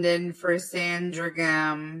London for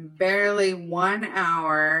Sandringham barely 1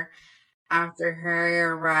 hour after Harry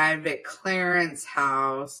arrived at Clarence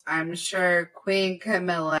House. I'm sure Queen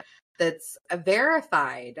Camilla, that's a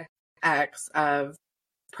verified ex of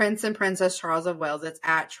Prince and Princess Charles of Wales, it's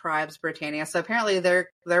at Tribes Britannia. So apparently they're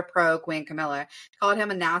pro Queen Camilla. Called him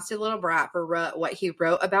a nasty little brat for what he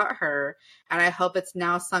wrote about her, and I hope it's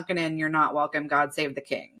now sunken in. You're not welcome. God save the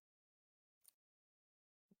king.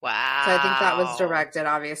 Wow. So I think that was directed,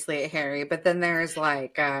 obviously, at Harry. But then there's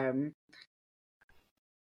like, I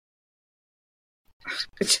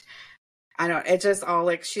don't. It's just all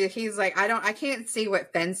like he's like, I can't see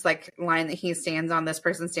what fence like line that he stands on. This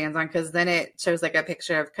person stands on, because then it shows like a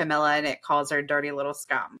picture of Camilla and it calls her dirty little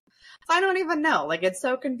scum. So I don't even know. Like, it's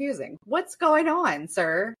so confusing. What's going on,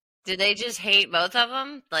 sir? Do they just hate both of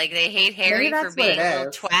them? Like, they hate Harry for being a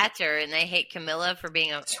little twat, and they hate Camilla for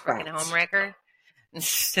being a freaking homewrecker?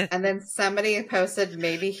 And then somebody posted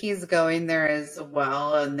maybe he's going there as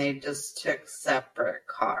well, and they just took separate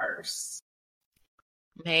cars.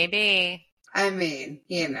 Maybe. I mean,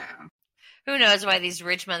 you know. Who knows why these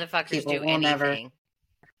rich motherfuckers People do will anything.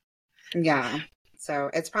 Yeah. So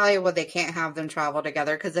it's probably what they can't have them travel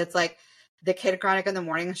together, because it's like the Kid Chronic in the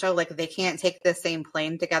Morning Show, like they can't take the same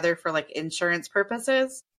plane together for like insurance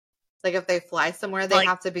purposes. Like if they fly somewhere, they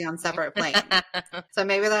have to be on separate planes. So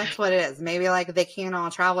maybe that's what it is. Maybe like they can't all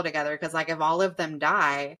travel together, because like if all of them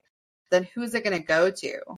die, then who's it going to go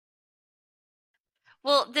to?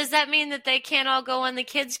 Well, does that mean that they can't all go on the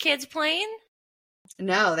kids' plane?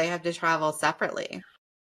 No, they have to travel separately.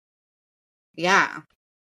 Yeah.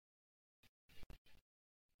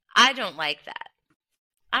 I don't like that.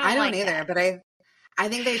 I don't either, but I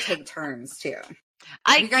think they take turns too.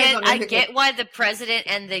 I get why the president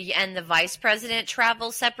and the vice president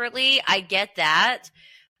travel separately. I get that.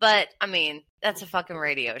 But I mean, that's a fucking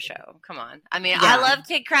radio show. Come on. I mean, yeah. I love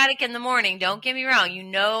Kid Craddock in the Morning. Don't get me wrong. You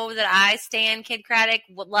know that I stand Kid Craddock,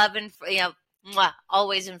 love and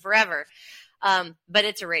always and forever. But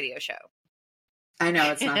it's a radio show. I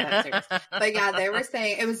know it's not that serious. But yeah, they were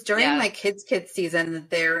saying it was during like kids season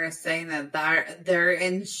that they were saying that their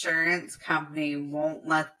insurance company won't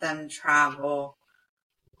let them travel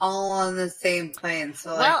all on the same plane.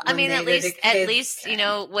 So well, I mean, at least you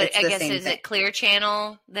know what I guess is it Clear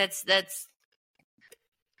Channel? That's.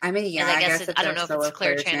 I mean, yeah, I guess I don't know if it's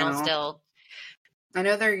Clear Channel still. I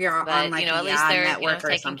know they're on like at least they're network or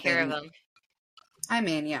taking something. care of them. I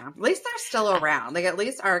mean, yeah, at least they're still around. Like at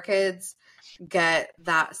least our kids get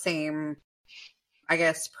that same, I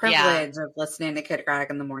guess, privilege of listening to Kid Craddock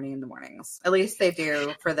in the mornings. At least they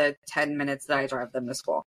do for the 10 minutes that I drive them to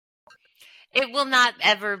school. It will not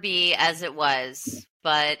ever be as it was,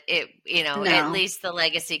 but at least the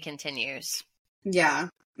legacy continues. Yeah.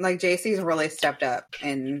 Like JC's really stepped up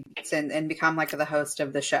and become like the host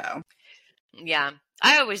of the show. Yeah.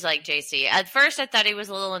 I always liked JC. At first I thought he was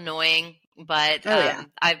a little annoying, but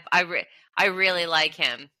I really like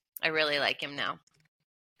him. I really like him now.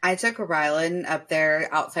 I took Rylan up there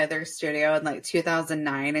outside their studio in like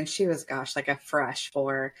 2009, and she was, like a fresh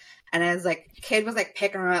 4. And I was like, kid was like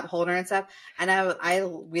picking her up, holding her and stuff. And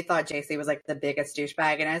we thought JC was like the biggest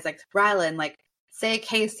douchebag. And I was like, Rylan, like, say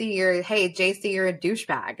hey, JC, you're a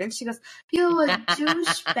douchebag. And she goes, you're a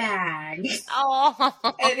douchebag. Oh.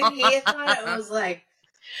 And he thought it was like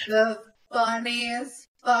the funniest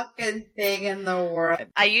fucking thing in the world.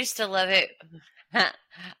 I used to love it.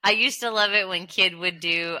 I used to love it when Kid would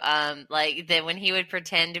do when he would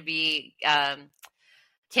pretend to be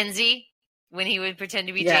Kinsey, when he would pretend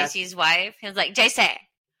to be JC's wife. He was like, JC,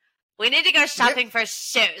 we need to go shopping for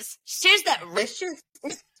shoes. Shoes that this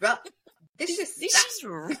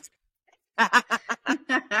is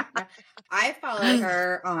I follow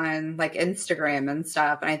her on like Instagram and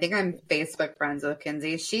stuff, and I think I'm Facebook friends with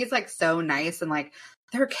Kinsey. She's like so nice, and like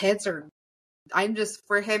their kids are. I'm just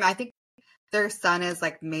for him. I think their son is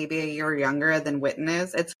like maybe a year younger than Witten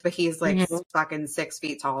is. But he's like fucking 6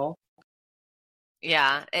 feet tall.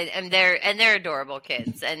 Yeah, and they're adorable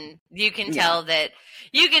kids, and you can tell that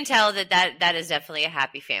that is definitely a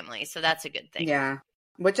happy family. So that's a good thing. Yeah,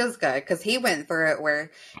 which is good because he went through it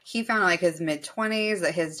where he found like his mid-20s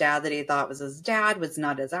that his dad that he thought was his dad was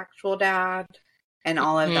not his actual dad, and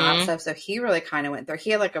all of that stuff. So he really kind of went through.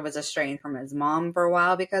 He was estranged from his mom for a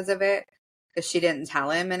while because of it. Because she didn't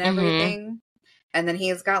tell him and everything. And then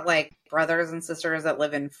he's got like brothers and sisters that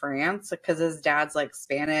live in France because his dad's like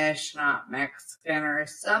Spanish, not Mexican or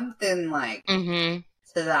something like to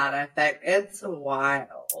that effect. It's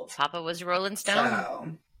wild. Papa was Rolling Stone.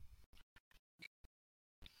 So,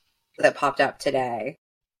 that popped up today.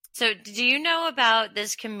 So, do you know about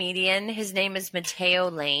this comedian? His name is Mateo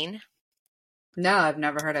Lane. No, I've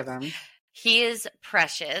never heard of him. He is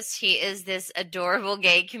precious. He is this adorable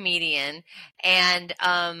gay comedian, and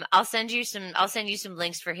I'll send you some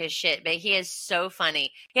links for his shit. But he is so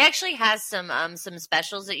funny. He actually has some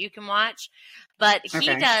specials that you can watch. But he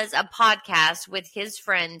does a podcast with his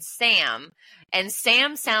friend Sam, and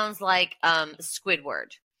Sam sounds like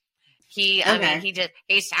Squidward. I mean,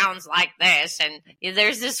 he sounds like this, and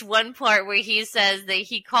there's this one part where he says that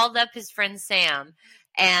he called up his friend Sam.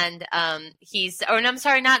 And I'm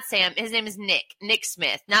sorry, not Sam. His name is Nick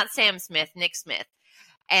Smith, not Sam Smith, Nick Smith.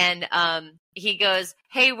 And he goes,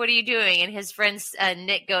 "Hey, what are you doing?" And his friend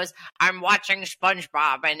Nick goes, "I'm watching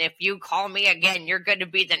SpongeBob, and if you call me again, you're going to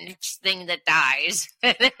be the next thing that dies,"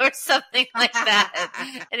 or something like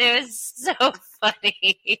that. And it was so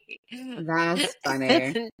funny. That's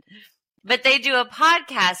funny. But they do a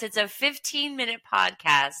podcast. It's a 15-minute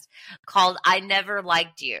podcast called I Never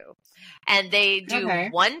Liked You. And they do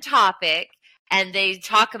one topic, and they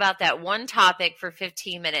talk about that one topic for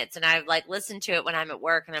 15 minutes. And I've listened to it when I'm at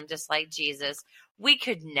work, and I'm just like, Jesus, we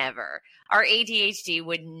could never. Our ADHD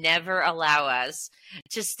would never allow us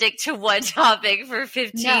to stick to one topic for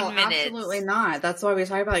 15 minutes. Absolutely not. That's why we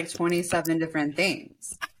talk about 27 different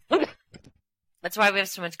things. That's why we have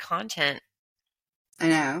so much content. I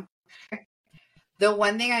know. The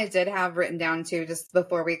one thing I did have written down too, just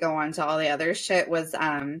before we go on to all the other shit, was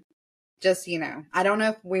just, I don't know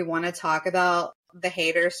if we want to talk about the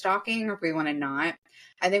hater stalking or if we want to not.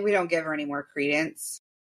 I think we don't give her any more credence.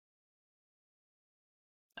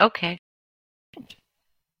 Okay.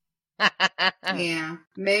 Yeah,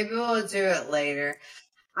 maybe we'll do it later.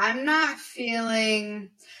 I'm not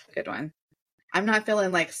feeling good one. I'm not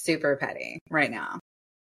feeling super petty right now.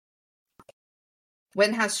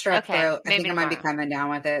 Wynn has strep throat. I think I might be coming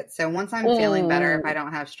down with it. So once I'm feeling better, if I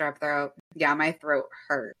don't have strep throat, yeah, my throat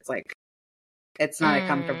hurts. It's not a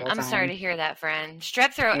comfortable time. I'm sorry to hear that, friend.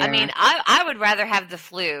 Strep throat. Yeah. I mean, I would rather have the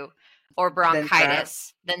flu or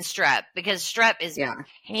bronchitis than strep because strep is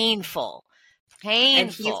painful. Painful. And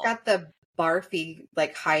he's got the barfy,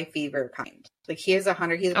 high fever kind. He has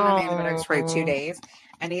 100. He's been on antibiotics for 2 days,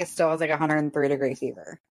 and he still has 103-degree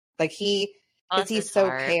fever. Because he's so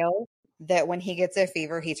pale that when he gets a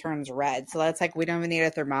fever, he turns red. So that's we don't even need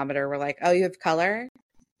a thermometer. We're like, oh, you have color?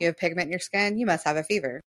 You have pigment in your skin? You must have a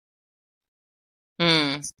fever.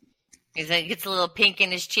 He gets a little pink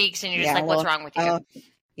in his cheeks, and you're just what's wrong with you?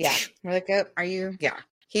 Yeah. We're like, oh, are you? Yeah.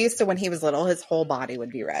 He used to, when he was little, his whole body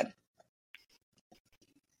would be red.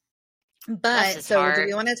 But, so do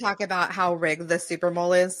we want to talk about how rigged the Super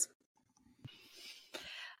Bowl is?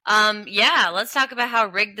 Yeah, let's talk about how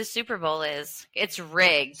rigged the Super Bowl is. It's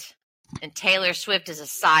rigged. And Taylor Swift is a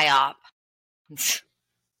psyop.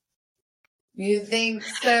 You think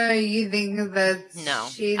so? You think that? No,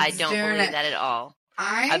 I don't believe that at all.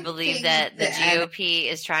 I believe that the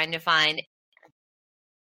GOP is trying to find.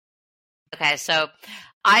 Okay, so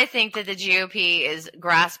I think that the GOP is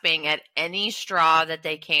grasping at any straw that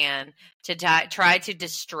they can to try to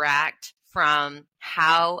distract from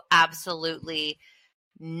how absolutely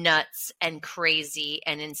nuts and crazy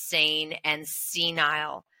and insane and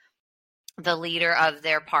senile the leader of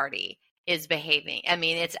their party is behaving. I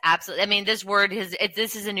mean, it's absolutely, this word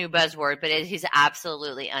this is a new buzzword, but he's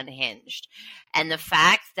absolutely unhinged. And the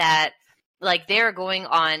fact that they're going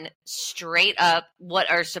on straight up what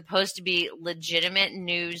are supposed to be legitimate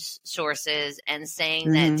news sources and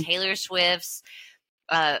saying that Taylor Swift's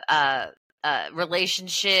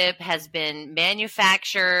relationship has been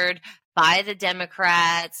manufactured by the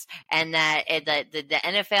Democrats, and that the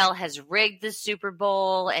NFL has rigged the Super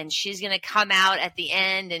Bowl, and she's going to come out at the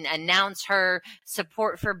end and announce her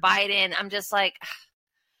support for Biden. I'm just like,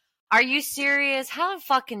 are you serious? How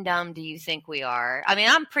fucking dumb do you think we are? I mean,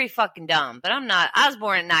 I'm pretty fucking dumb, but I'm not. I was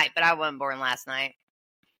born at night, but I wasn't born last night.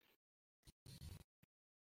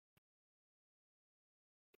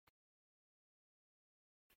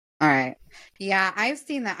 All right. Yeah, I've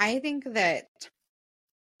seen that. I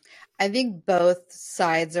think both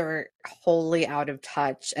sides are wholly out of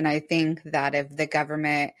touch. And I think that if the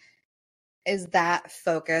government is that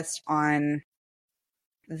focused on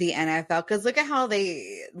the NFL, because look at how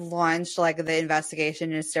they launched the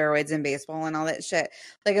investigation into steroids in baseball and all that shit.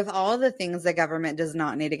 Of all the things the government does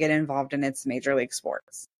not need to get involved in, it's major league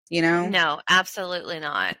sports, No, absolutely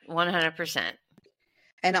not. 100%.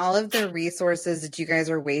 And all of the resources that you guys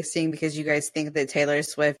are wasting because you guys think that Taylor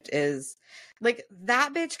Swift is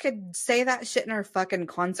that bitch could say that shit in her fucking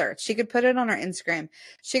concert. She could put it on her Instagram.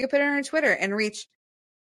 She could put it on her Twitter and reach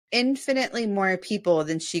infinitely more people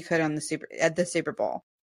than she could at the Super Bowl.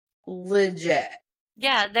 Legit.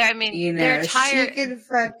 Yeah, I mean, You they're know, tired. she could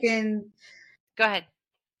fucking Go ahead.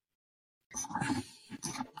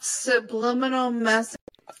 subliminal message.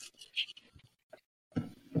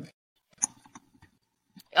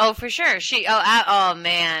 Oh, for sure. Oh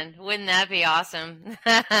man, wouldn't that be awesome?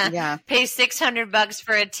 Yeah. Pay $600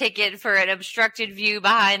 for a ticket for an obstructed view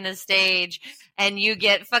behind the stage, and you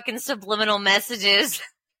get fucking subliminal messages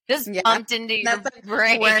just pumped into your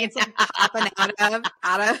brain. Where it's like popping out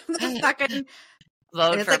of the fucking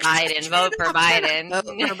vote for Biden. Vote for Biden.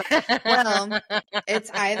 Well, it's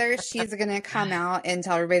either she's going to come out and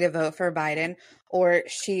tell everybody to vote for Biden, or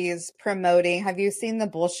she's promoting. Have you seen the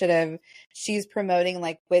bullshit of she's promoting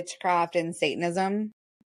like witchcraft and Satanism?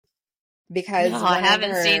 Because no, I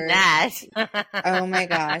haven't seen that. Oh my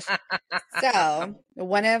gosh. So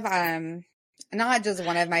one of not just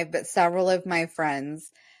one of my, but several of my friends,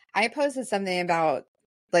 I posted something about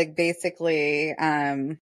like basically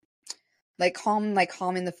like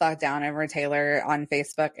calming the fuck down over Taylor on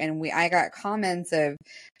Facebook, and I got comments of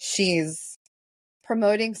she's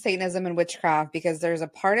promoting Satanism and witchcraft because there's a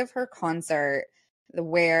part of her concert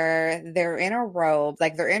where they're in a robe,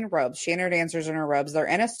 like they're in robes. She and her dancers are in her robes. They're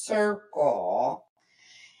in a circle.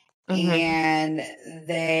 And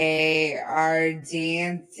they are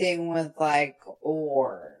dancing with like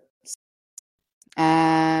orbs.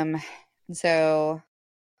 So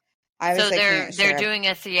I was they're doing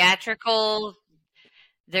a theatrical.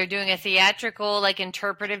 They're doing a theatrical, like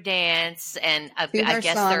interpretive dance, and I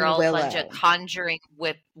guess they're all a bunch of conjuring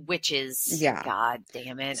witches. Yeah, God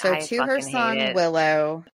damn it! So to her song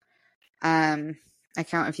Willow, I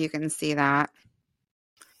can't know if you can see that.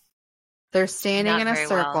 They're standing in a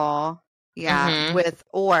circle, with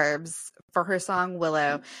orbs for her song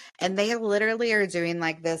Willow, and they literally are doing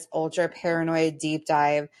like this ultra paranoid deep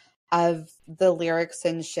dive of the lyrics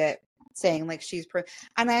and shit, saying like she's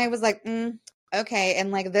and I was like, okay.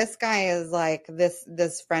 And like this guy is like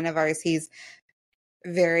this friend of ours. He's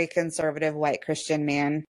very conservative white Christian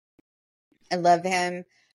man. I love him,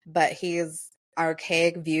 but he's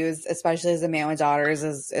archaic views, especially as a man with daughters,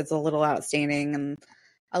 it's a little outstanding and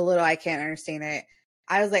a little I can't understand it.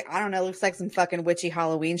 I was like, I don't know, it looks like some fucking witchy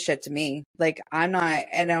Halloween shit to me. Like I'm not,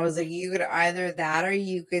 and I was like, you could either that or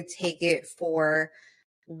you could take it for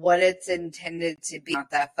what it's intended to be,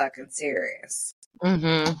 not that fucking serious.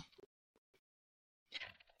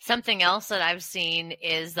 Something else that I've seen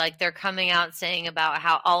is like they're coming out saying about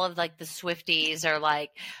how all of like the Swifties are like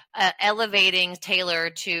elevating Taylor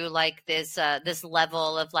to like this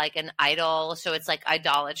level of like an idol. So it's like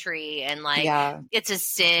idolatry and like it's a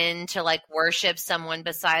sin to like worship someone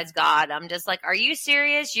besides God. I'm just like, are you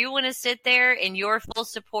serious? You want to sit there in your full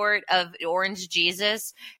support of Orange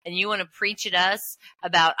Jesus and you want to preach at us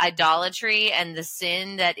about idolatry and the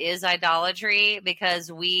sin that is idolatry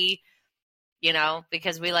because we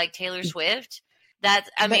like Taylor Swift?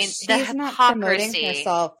 She's the hypocrisy. Not promoting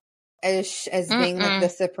herself as being like the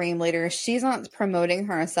supreme leader. She's not promoting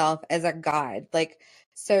herself as a god. Like,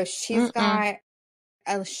 so she's got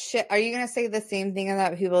a shit. Are you going to say the same thing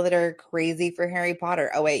about people that are crazy for Harry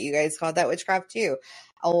Potter? Oh, wait, you guys called that witchcraft too.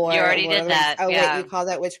 Or you already did that. Oh, wait, you called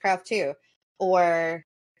that witchcraft too. Or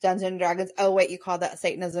Dungeons and Dragons. Oh, wait, you called that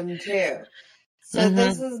Satanism too. So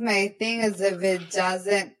this is my thing, is if it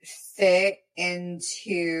doesn't fit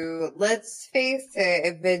into, let's face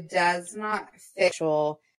it, if it does not fit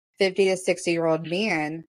a 50 to 60-year-old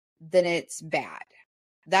man, then it's bad.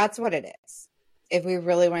 That's what it is. If we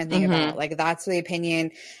really want to think about it, like that's the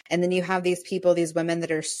opinion. And then you have these people, these women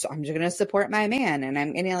that are, I'm just going to support my man.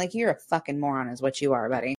 And you're like, you're a fucking moron is what you are,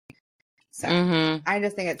 buddy. So I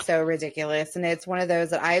just think it's so ridiculous. And it's one of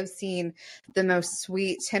those that I've seen the most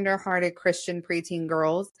sweet, tender-hearted Christian preteen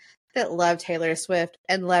girls that love Taylor Swift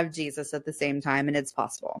and love Jesus at the same time. And it's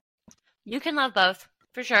possible. You can love both,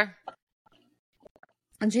 for sure.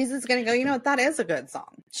 And Jesus is going to go, you know what? That is a good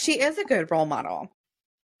song. She is a good role model.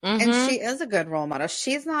 And she is a good role model.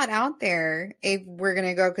 She's not out there, if we're going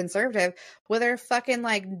to go conservative, with her fucking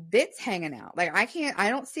like bits hanging out. Like I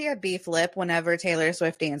don't see a beef lip whenever Taylor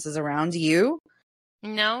Swift dances around. You?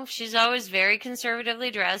 No, she's always very conservatively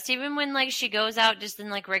dressed. Even when like she goes out just in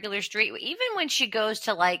like regular street, even when she goes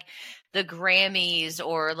to like the Grammys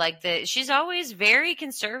or like she's always very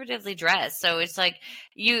conservatively dressed. So it's like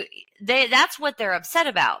that's what they're upset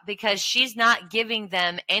about, because she's not giving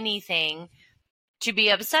them anything to be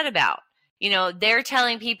upset about. They're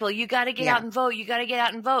telling people, you got to get out and vote. You got to get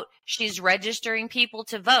out and vote. She's registering people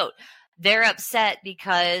to vote. They're upset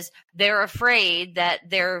because they're afraid that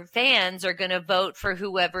their fans are going to vote for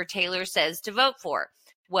whoever Taylor says to vote for.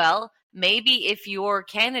 Well, maybe if your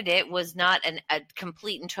candidate was not a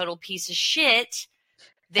complete and total piece of shit,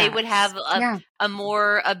 they would have Yeah. a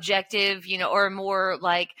more objective, or more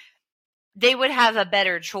like, they would have a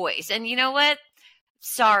better choice. And you know what?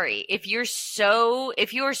 Sorry, if you're so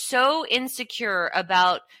insecure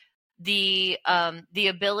about the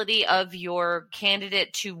ability of your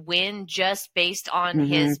candidate to win just based on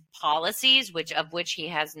his policies, which he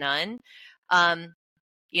has none,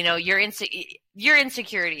 your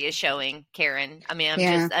insecurity is showing, Karen. I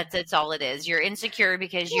mean, that's all it is. You're insecure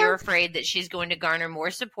because you're afraid that she's going to garner more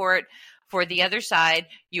support for the other side.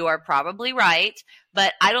 You are probably right,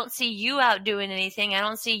 but I don't see you out doing anything. I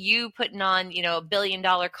don't see you putting on, a $1 billion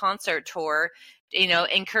concert tour,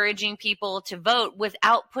 encouraging people to vote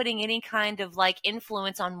without putting any kind of like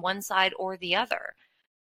influence on one side or the other.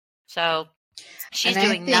 So she's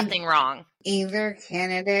doing nothing wrong. Either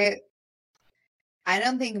candidate, I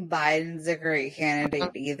don't think Biden's a great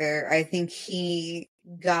candidate either. I think he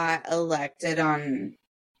got elected on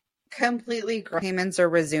completely payments are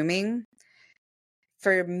resuming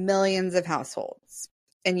for millions of households.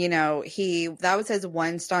 And, that was his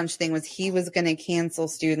one staunch thing, was he was going to cancel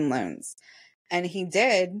student loans. And he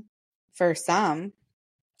did for some,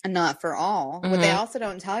 and not for all. What they also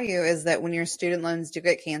don't tell you is that when your student loans do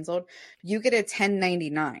get canceled, you get a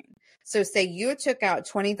 1099. So say you took out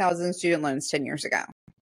 20,000 student loans 10 years ago.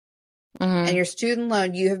 And your student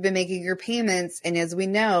loan, you have been making your payments. And as we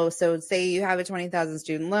know, so say you have a 20,000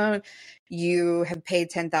 student loan, you have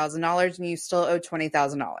paid $10,000 and you still owe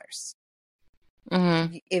 $20,000.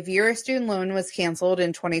 If your student loan was canceled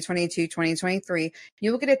in 2022, 2023,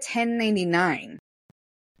 you will get a 1099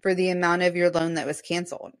 for the amount of your loan that was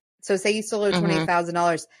canceled. So say you still owe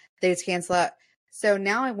 $20,000, they just cancel out. So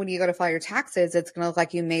now when you go to file your taxes, it's going to look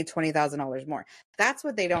like you made $20,000 more. That's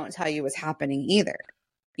what they don't tell you is happening either.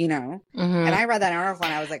 And I read that article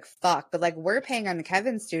and I was like, fuck, but like we're paying on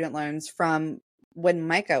Kevin's student loans from when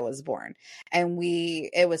Micah was born, and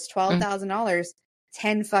it was $12,000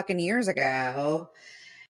 10 fucking years ago,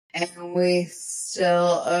 and we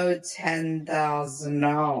still owe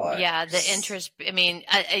 $10,000. Yeah, the interest. I mean,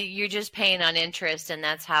 you're just paying on interest, and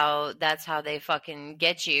that's how they fucking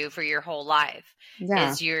get you for your whole life.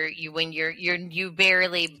 Yeah, is you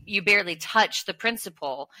barely touch the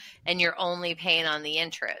principal, and you're only paying on the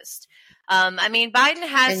interest. I mean, Biden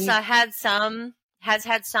has had some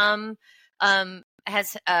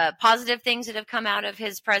positive things that have come out of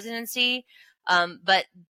his presidency, but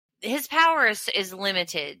his power is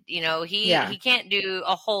limited. He can't do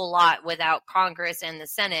a whole lot without Congress and the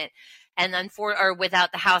Senate, or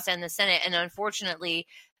without the House and the Senate. And unfortunately,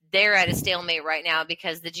 they're at a stalemate right now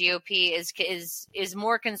because the GOP is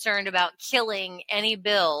more concerned about killing any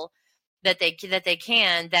bill that they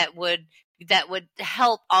can that would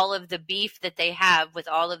help all of the beef that they have with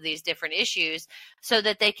all of these different issues, so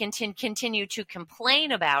that they can continue to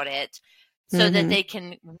complain about it, so that they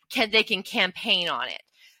can campaign on it.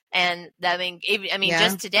 And I mean,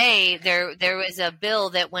 just today there was a bill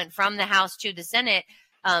that went from the House to the Senate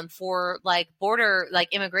for like border,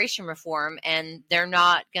 like immigration reform, and they're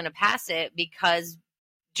not going to pass it because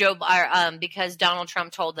because Donald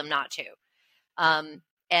Trump told them not to.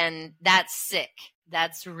 And that's sick.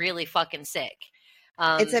 That's really fucking sick.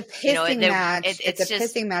 It's a pissing match. It's a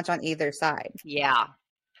pissing match on either side.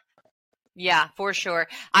 Yeah, for sure.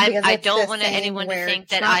 I don't want anyone to think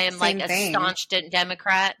that I am like a staunch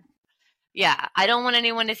Democrat. Yeah, I don't want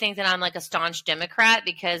anyone to think that I'm like a staunch Democrat,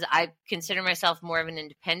 because I consider myself more of an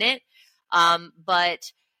independent.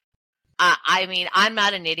 But I mean, I'm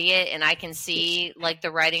not an idiot, and I can see like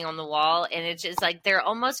the writing on the wall, and it's just like they're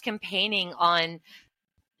almost campaigning on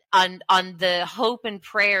the hope and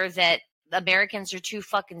prayer that Americans are too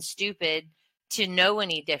fucking stupid to know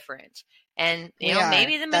any different. And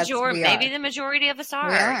maybe the majority of us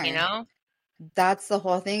are. That's the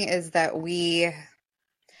whole thing, is that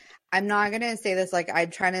I'm not going to say this like I'm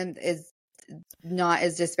trying to is not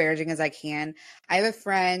as disparaging as I can. I have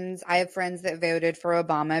friends that voted for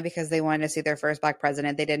Obama because they wanted to see their first black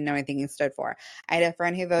president. They didn't know anything he stood for. I had a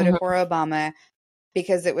friend who voted for Obama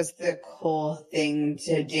because it was the cool thing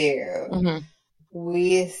to do.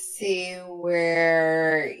 We see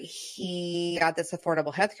where he got this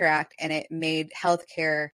Affordable Health Care Act, and it made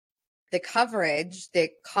healthcare, the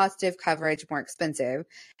cost of coverage more expensive,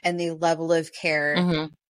 and the level of care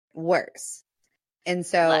worse. And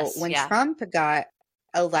so when Trump got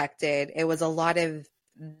elected, it was a lot of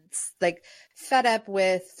like fed up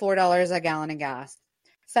with $4 a gallon of gas,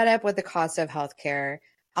 fed up with the cost of healthcare,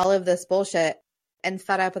 all of this bullshit, and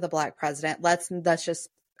fed up with a black president. Let's just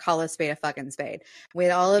call a spade a fucking spade. We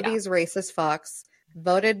had all of these racist fucks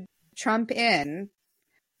voted Trump in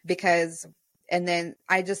and then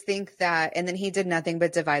I just think that, and then he did nothing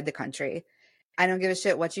but divide the country. I don't give a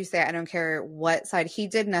shit what you say. I don't care what side. He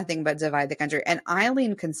did nothing but divide the country. And I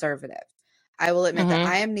lean conservative. I will admit that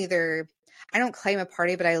I am neither, I don't claim a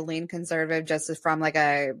party, but I lean conservative just from like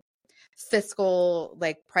a fiscal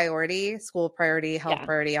like priority, school priority, health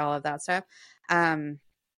priority, all of that stuff.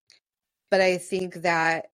 But I think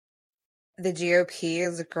that the GOP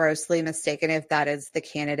is grossly mistaken if that is the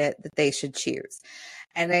candidate that they should choose.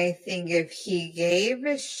 And I think if he gave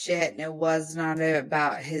a shit and it was not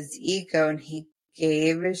about his ego and he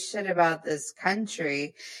gave a shit about this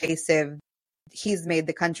country, he's made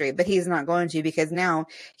the country, but he's not going to, because now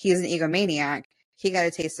he's an egomaniac. He got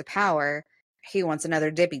a taste of power. He wants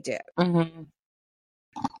another dippy dip.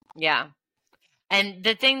 Yeah. And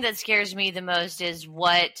the thing that scares me the most is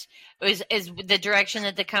is the direction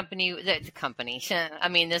that the company, I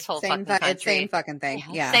mean, this whole fucking country. Same fucking thing.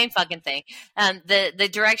 Yeah. Same fucking thing. The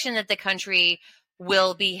direction that the country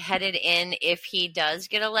will be headed in if he does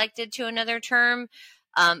get elected to another term.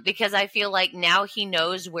 Because I feel like now he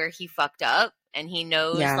knows where he fucked up, and he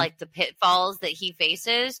knows like the pitfalls that he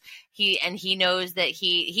faces. He knows that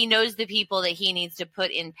he knows the people that he needs to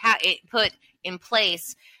put in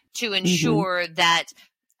place to ensure that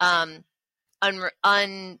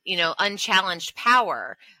unchallenged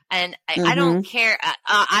power. And I don't care.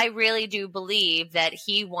 I really do believe that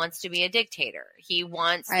he wants to be a dictator. He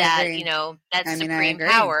wants that supreme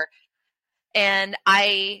power. And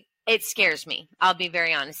it scares me. I'll be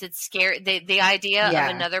very honest. It's the idea of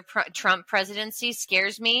another Trump presidency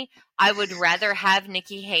scares me. I would rather have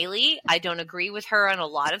Nikki Haley. I don't agree with her on a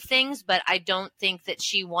lot of things, but I don't think that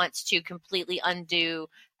she wants to completely undo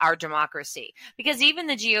our democracy. Because even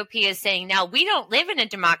the GOP is saying now, we don't live in a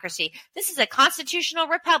democracy. This is a constitutional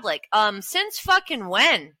republic. Since fucking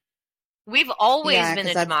when? We've always been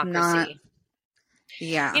a democracy.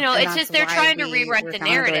 It's just they're trying to rewrite the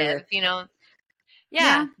narrative,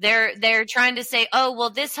 Yeah, they're trying to say, oh, well,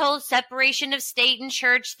 this whole separation of state and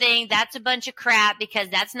church thing, that's a bunch of crap because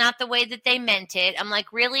that's not the way that they meant it. I'm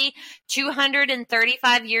like, really?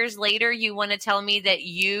 235 years later, you want to tell me that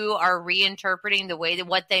you are reinterpreting the way that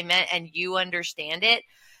what they meant and you understand it?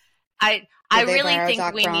 I really think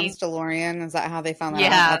Doc we Brown's need DeLorean. Is that how they found that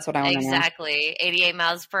out? That's what I want to know. Exactly. 88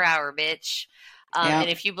 miles per hour, bitch. And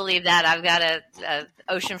if you believe that, I've got a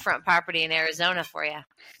oceanfront property in Arizona for you.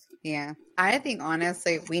 Yeah. I think,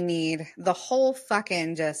 honestly, we need the whole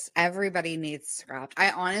fucking everybody needs scrapped.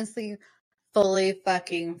 I honestly fully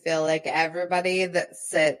fucking feel like everybody that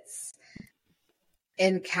sits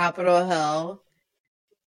in Capitol Hill,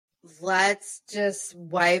 let's just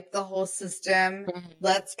wipe the whole system.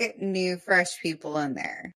 Let's get new, fresh people in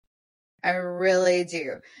there. I really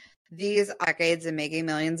do. These decades of making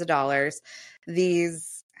millions of dollars,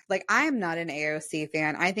 I am not an AOC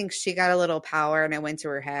fan. I think she got a little power and it went to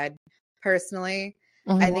her head, personally.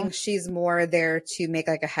 I think she's more there to make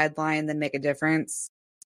like a headline than make a difference.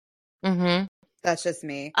 That's just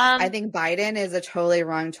me. I think Biden is a totally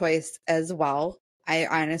wrong choice as well.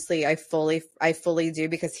 I fully do,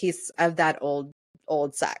 because he's of that old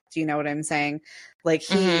sect. You know what I'm saying? Like,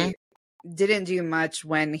 he didn't do much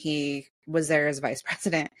when he was there as vice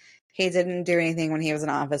president. He didn't do anything when he was in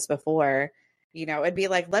office before. It'd be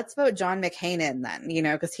like, let's vote John McCain in then,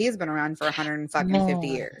 because he's been around for 150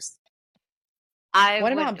 years.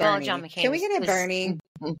 What about Bernie? John McCain. Can we get a Bernie?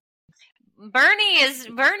 Bernie is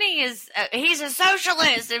he's a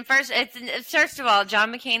socialist. And first of all,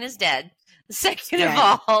 John McCain is dead. Second of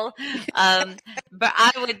all, but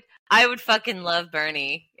I would fucking love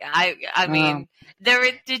Bernie. I mean,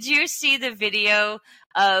 did you see the video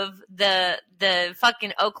of the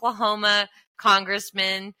fucking Oklahoma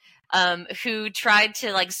congressman who tried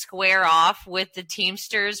to like square off with the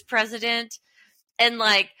Teamsters president, and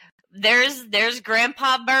like there's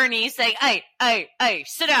Grandpa Bernie saying, hey,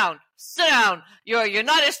 sit down, you're a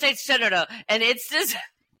United States senator, and it's just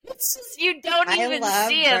you don't even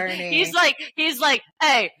see him. Bernie. He's like,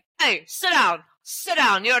 hey, sit down,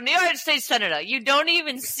 you're a United States senator. You don't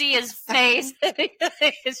even see his face.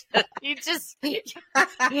 You just I'll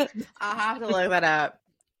have to look that up.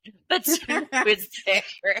 But it's there.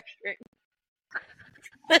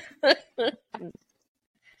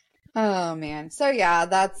 Oh man. So yeah,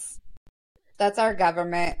 that's our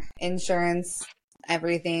government, insurance,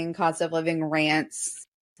 everything, cost of living rants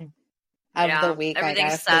of the week, I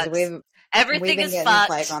guess. Sucks. Everything is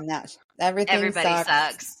fucked. On that. Everybody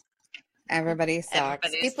sucks. Everybody sucks.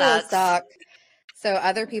 People suck. So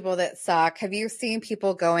other people that suck, have you seen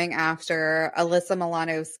people going after Alyssa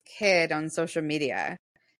Milano's kid on social media?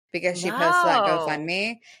 because she posted that No.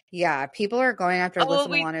 GoFundMe. Yeah, people are going after Alyssa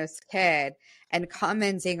Milano's kid and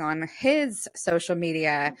commenting on his social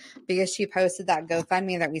media because she posted that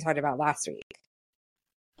GoFundMe that we talked about last week.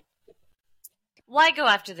 Why go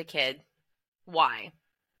after the kid? Why?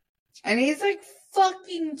 And he's like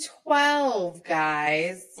fucking 12,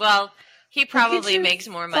 guys. Well, he probably makes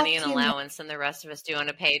more money in allowance than the rest of us do on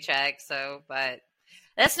a paycheck, but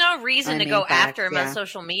that's no reason to go after him on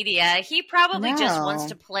social media. He probably just wants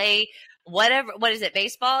to play whatever. What is it,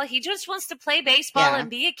 baseball? He just wants to play baseball and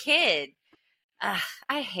be a kid.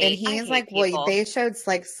 I hate. And he's like, people. Well, they showed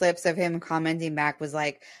like slips of him commenting back. Was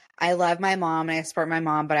like, I love my mom and I support my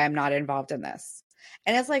mom, but I'm not involved in this.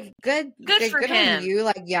 And it's like, good for him. On you,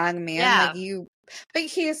 like young man, like you. But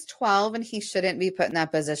he is 12 and he shouldn't be put in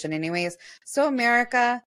that position, anyways. So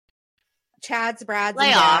America, Chads, Brads,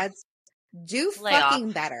 and Dads. Do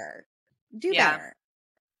fucking better. Do better.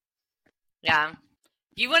 Yeah.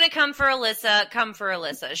 You want to come for Alyssa, come for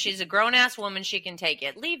Alyssa. She's a grown-ass woman. She can take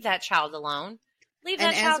it. Leave that child alone. Leave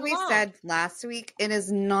that child alone. And as we said last week, it is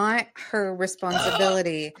not her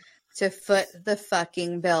responsibility to foot the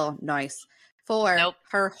fucking bill. Nice. For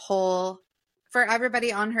her whole... For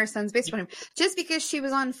everybody on her son's baseball team. Just because she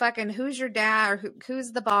was on fucking Who's Your Dad or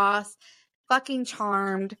Who's the Boss, fucking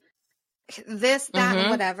Charmed... this, that, and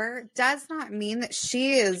whatever does not mean that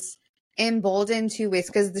she is emboldened to waste,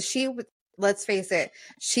 because let's face it,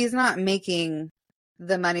 she's not making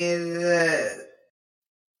the money the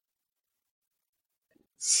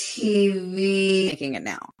TV making it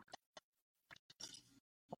now.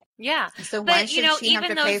 Yeah. So why should she have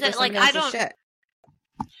to pay for somebody else's shit?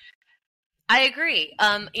 I agree.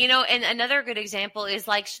 And another good example is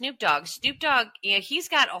like Snoop Dogg. Snoop Dogg, he's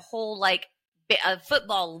got a whole a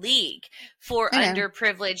football league for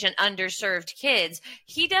underprivileged and underserved kids.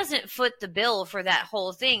 He doesn't foot the bill for that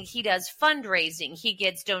whole thing. He does fundraising. He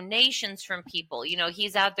gets donations from people.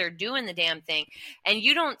 He's out there doing the damn thing. And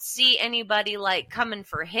you don't see anybody coming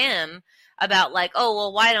for him about oh,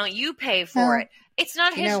 well, why don't you pay for it? It's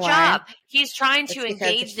not his job. He's trying to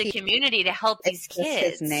engage the community to help these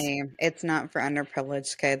kids. His name. It's not for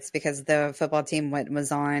underprivileged kids, because the football team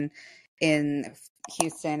was on in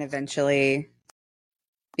Houston eventually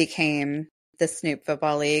became the Snoop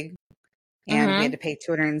Football League, and we had to pay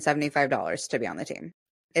 $275 to be on the team.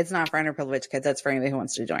 It's not for underprivileged kids. That's for anybody who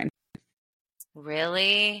wants to join.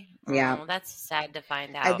 Really? Yeah. Oh, that's sad to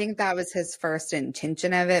find out. I think that was his first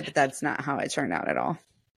intention of it, but that's not how it turned out at all.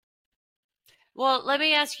 Well, let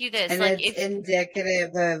me ask you this. And it's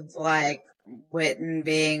indicative of Witten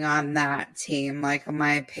being on that team.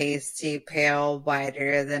 My pasty pale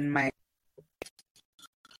whiter than my...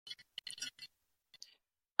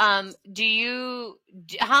 how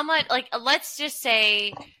much, let's just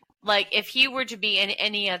say, if he were to be in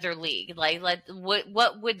any other league,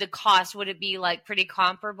 what would the cost, would it be pretty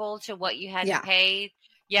comparable to what you had to pay?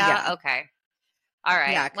 Yeah. Okay. All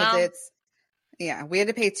right. Yeah. Cause we had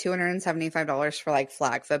to pay $275 for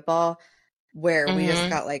flag football, where we just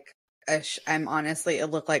got I'm honestly, it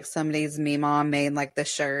looked like somebody's mom made the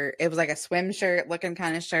shirt. It was a swim shirt looking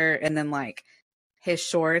kind of shirt. And then his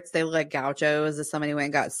shorts, they look like gauchos, as somebody went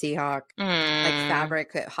and got Seahawk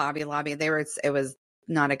fabric at Hobby Lobby. It was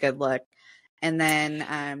not a good look. And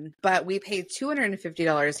then, but we paid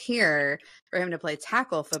 $250 here for him to play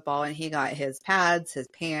tackle football, and he got his pads, his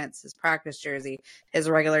pants, his practice jersey, his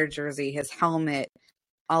regular jersey, his helmet,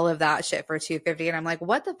 all of that shit for $250. And I'm like,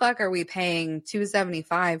 what the fuck are we paying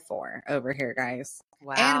 $275 for over here, guys?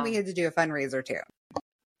 Wow. And we had to do a fundraiser too.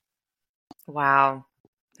 Wow.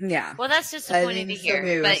 Yeah. Well, that's disappointing to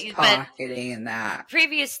hear. But that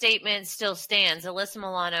previous statement still stands. Alyssa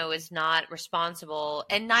Milano is not responsible,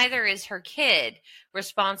 and neither is her kid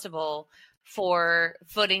responsible for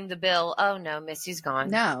footing the bill. Oh no, Missy's gone.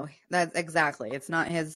 No, that's exactly. It's not his